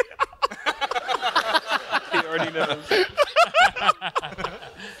 He already knows.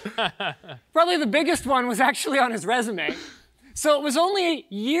 Probably the biggest one was actually on his resume. So it was only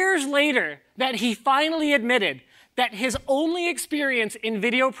years later that he finally admitted that his only experience in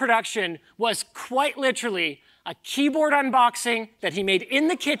video production was quite literally a keyboard unboxing that he made in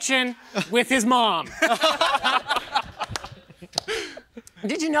the kitchen with his mom.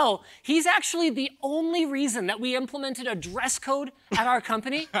 Did you know he's actually the only reason that we implemented a dress code at our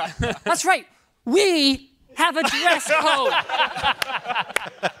company? That's right, we have a dress code.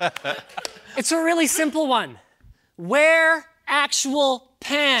 It's a really simple one. Wear actual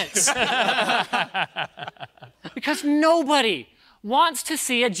pants. Because nobody wants to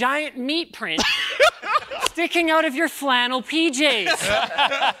see a giant meat print sticking out of your flannel PJs.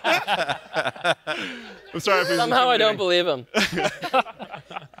 I'm sorry if he's Somehow I don't believe him.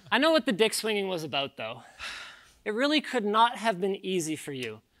 I know what the dick swinging was about, though. It really could not have been easy for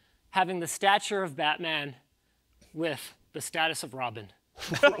you, having the stature of Batman with the status of Robin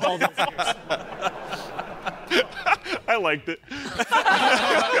for all those years. I liked it.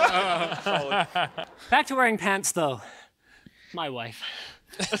 Back to wearing pants, though. My wife.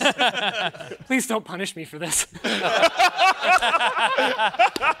 Please don't punish me for this.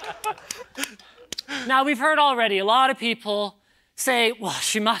 Now, we've heard already a lot of people say, well,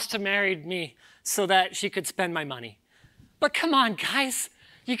 she must have married me so that she could spend my money. But come on, guys.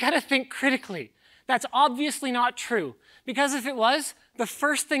 You gotta think critically. That's obviously not true. Because if it was, the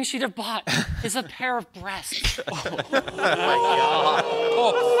first thing she'd have bought is a pair of breasts. Oh my God.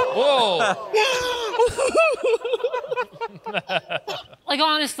 Oh, whoa. Like,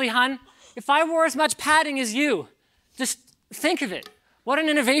 honestly, hun, if I wore as much padding as you, just think of it. What an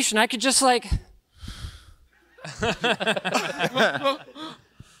innovation. I could just, like...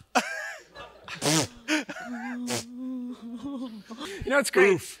 You know, it's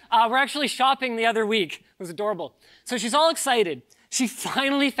great. We're actually shopping the other week. It was adorable. So she's all excited. She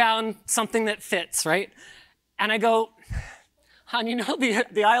finally found something that fits, right? And I go, hon, you know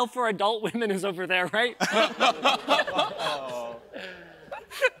the aisle for adult women is over there, right?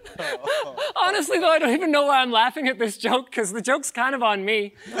 Honestly, though, I don't even know why I'm laughing at this joke, because the joke's kind of on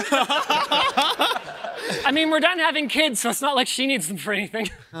me. I mean, we're done having kids, so it's not like she needs them for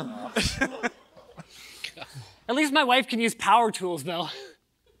anything. At least my wife can use power tools, though.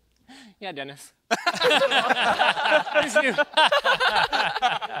 Yeah, Dennis. It's you.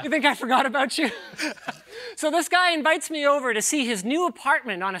 You think I forgot about you? So this guy invites me over to see his new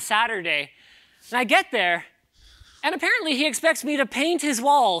apartment on a Saturday. And I get there, and apparently he expects me to paint his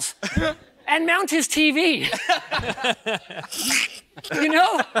walls and mount his TV. You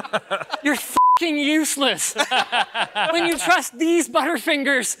know, you're f***ing useless when you trust these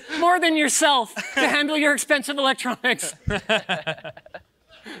butterfingers more than yourself to handle your expensive electronics.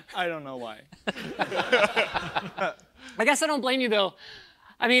 I don't know why. I guess I don't blame you, though.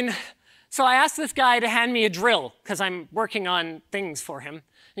 I mean, so I asked this guy to hand me a drill, because I'm working on things for him. And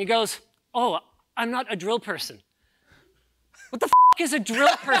he goes, oh, I'm not a drill person. What the f*** is a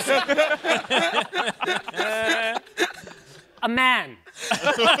drill person? A man.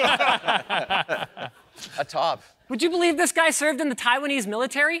 A top. Would you believe this guy served in the Taiwanese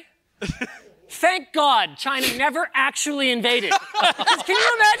military? Thank God China never actually invaded. Can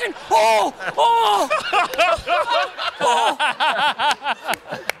you imagine? Oh! Oh! Oh!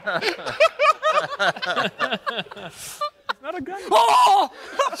 Not a gun. Oh!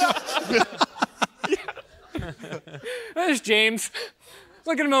 There's James.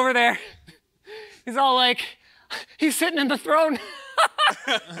 Look at him over there. He's all like, he's sitting in the throne.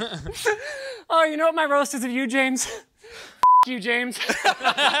 Oh, you know what my roast is of you, James? You, James.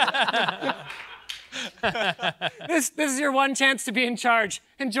 This is your one chance to be in charge.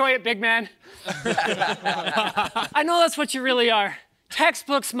 Enjoy it, big man. I know that's what you really are.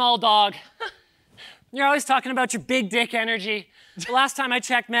 Textbook small dog. You're always talking about your big dick energy. The last time I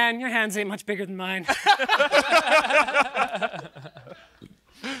checked, man, your hands ain't much bigger than mine.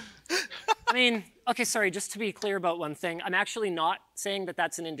 I mean, okay, sorry, just to be clear about one thing, I'm actually not saying that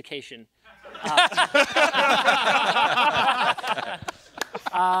that's an indication.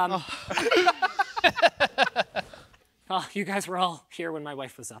 Well, you guys were all here when my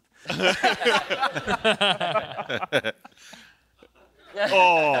wife was up.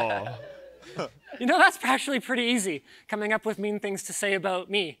 Oh. You know, that's actually pretty easy, coming up with mean things to say about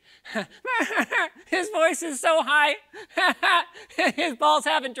me. His voice is so high. His balls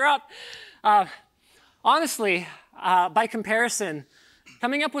haven't dropped. Honestly, by comparison,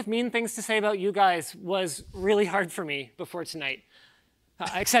 coming up with mean things to say about you guys was really hard for me before tonight.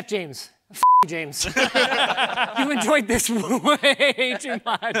 Except James. F James. You enjoyed this way too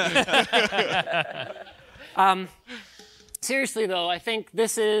much. Seriously, though, I think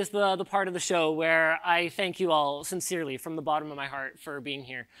this is the part of the show where I thank you all sincerely from the bottom of my heart for being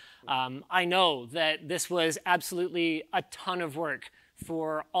here. I know that this was absolutely a ton of work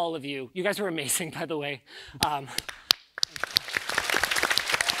for all of you. You guys were amazing, by the way.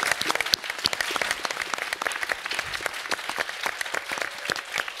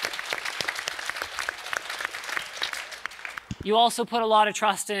 You also put a lot of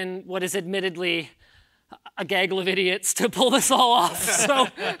trust in what is admittedly a gaggle of idiots to pull this all off. So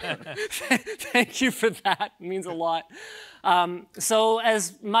thank you for that. It means a lot. So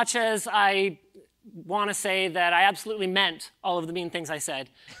as much as I want to say that I absolutely meant all of the mean things I said,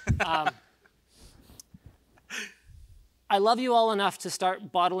 I love you all enough to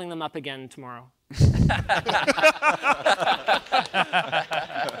start bottling them up again tomorrow.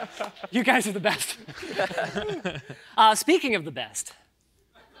 You guys are the best. Speaking of the best.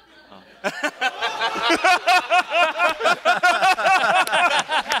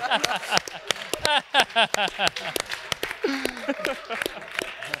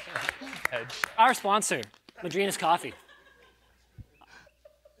 Our sponsor, Madrinas Coffee,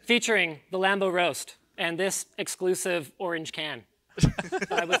 featuring the Lambo Roast and this exclusive orange can.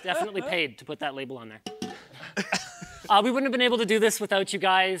 But I was definitely paid to put that label on there. We wouldn't have been able to do this without you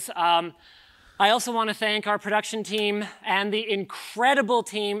guys. I also want to thank our production team and the incredible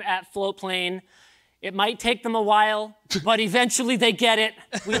team at Floatplane. It might take them a while, but eventually they get it.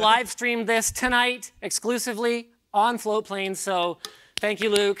 We live streamed this tonight exclusively on Floatplane, so thank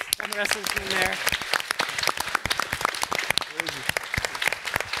you, Luke, and the rest of the team there.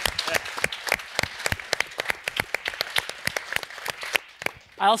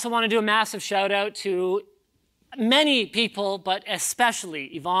 I also want to do a massive shout out to many people, but especially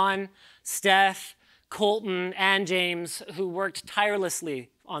Yvonne, Steph, Colton, and James, who worked tirelessly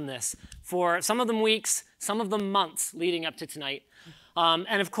on this for some of them weeks, some of them months leading up to tonight.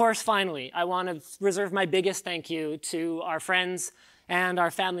 And of course, finally, I want to reserve my biggest thank you to our friends and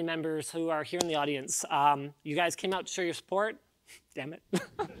our family members who are here in the audience. You guys came out to show your support. Damn it.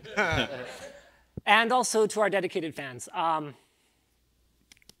 And also to our dedicated fans.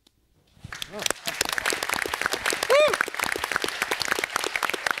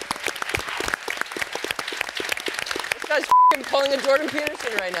 This guy's f***ing pulling a Jordan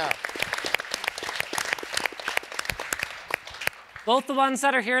Peterson right now. Both the ones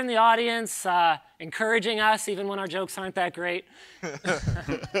that are here in the audience, encouraging us even when our jokes aren't that great,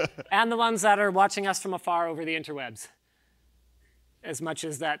 and the ones that are watching us from afar over the interwebs. As much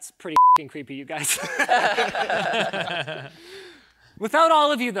as that's pretty creepy, you guys. Without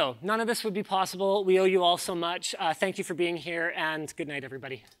all of you, though, none of this would be possible. We owe you all so much. Thank you for being here, and good night,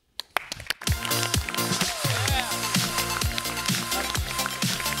 everybody.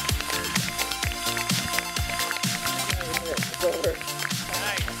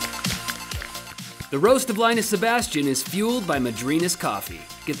 The roast of Linus Sebastian is fueled by Madrinas coffee.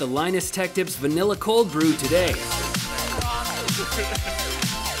 Get the Linus Tech Tips Vanilla Cold Brew today.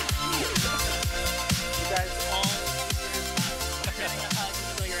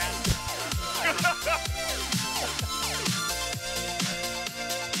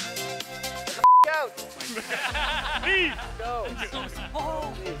 Leave! Go!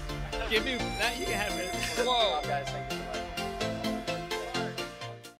 Give me that, you can have it. Whoa! Guys, thank you.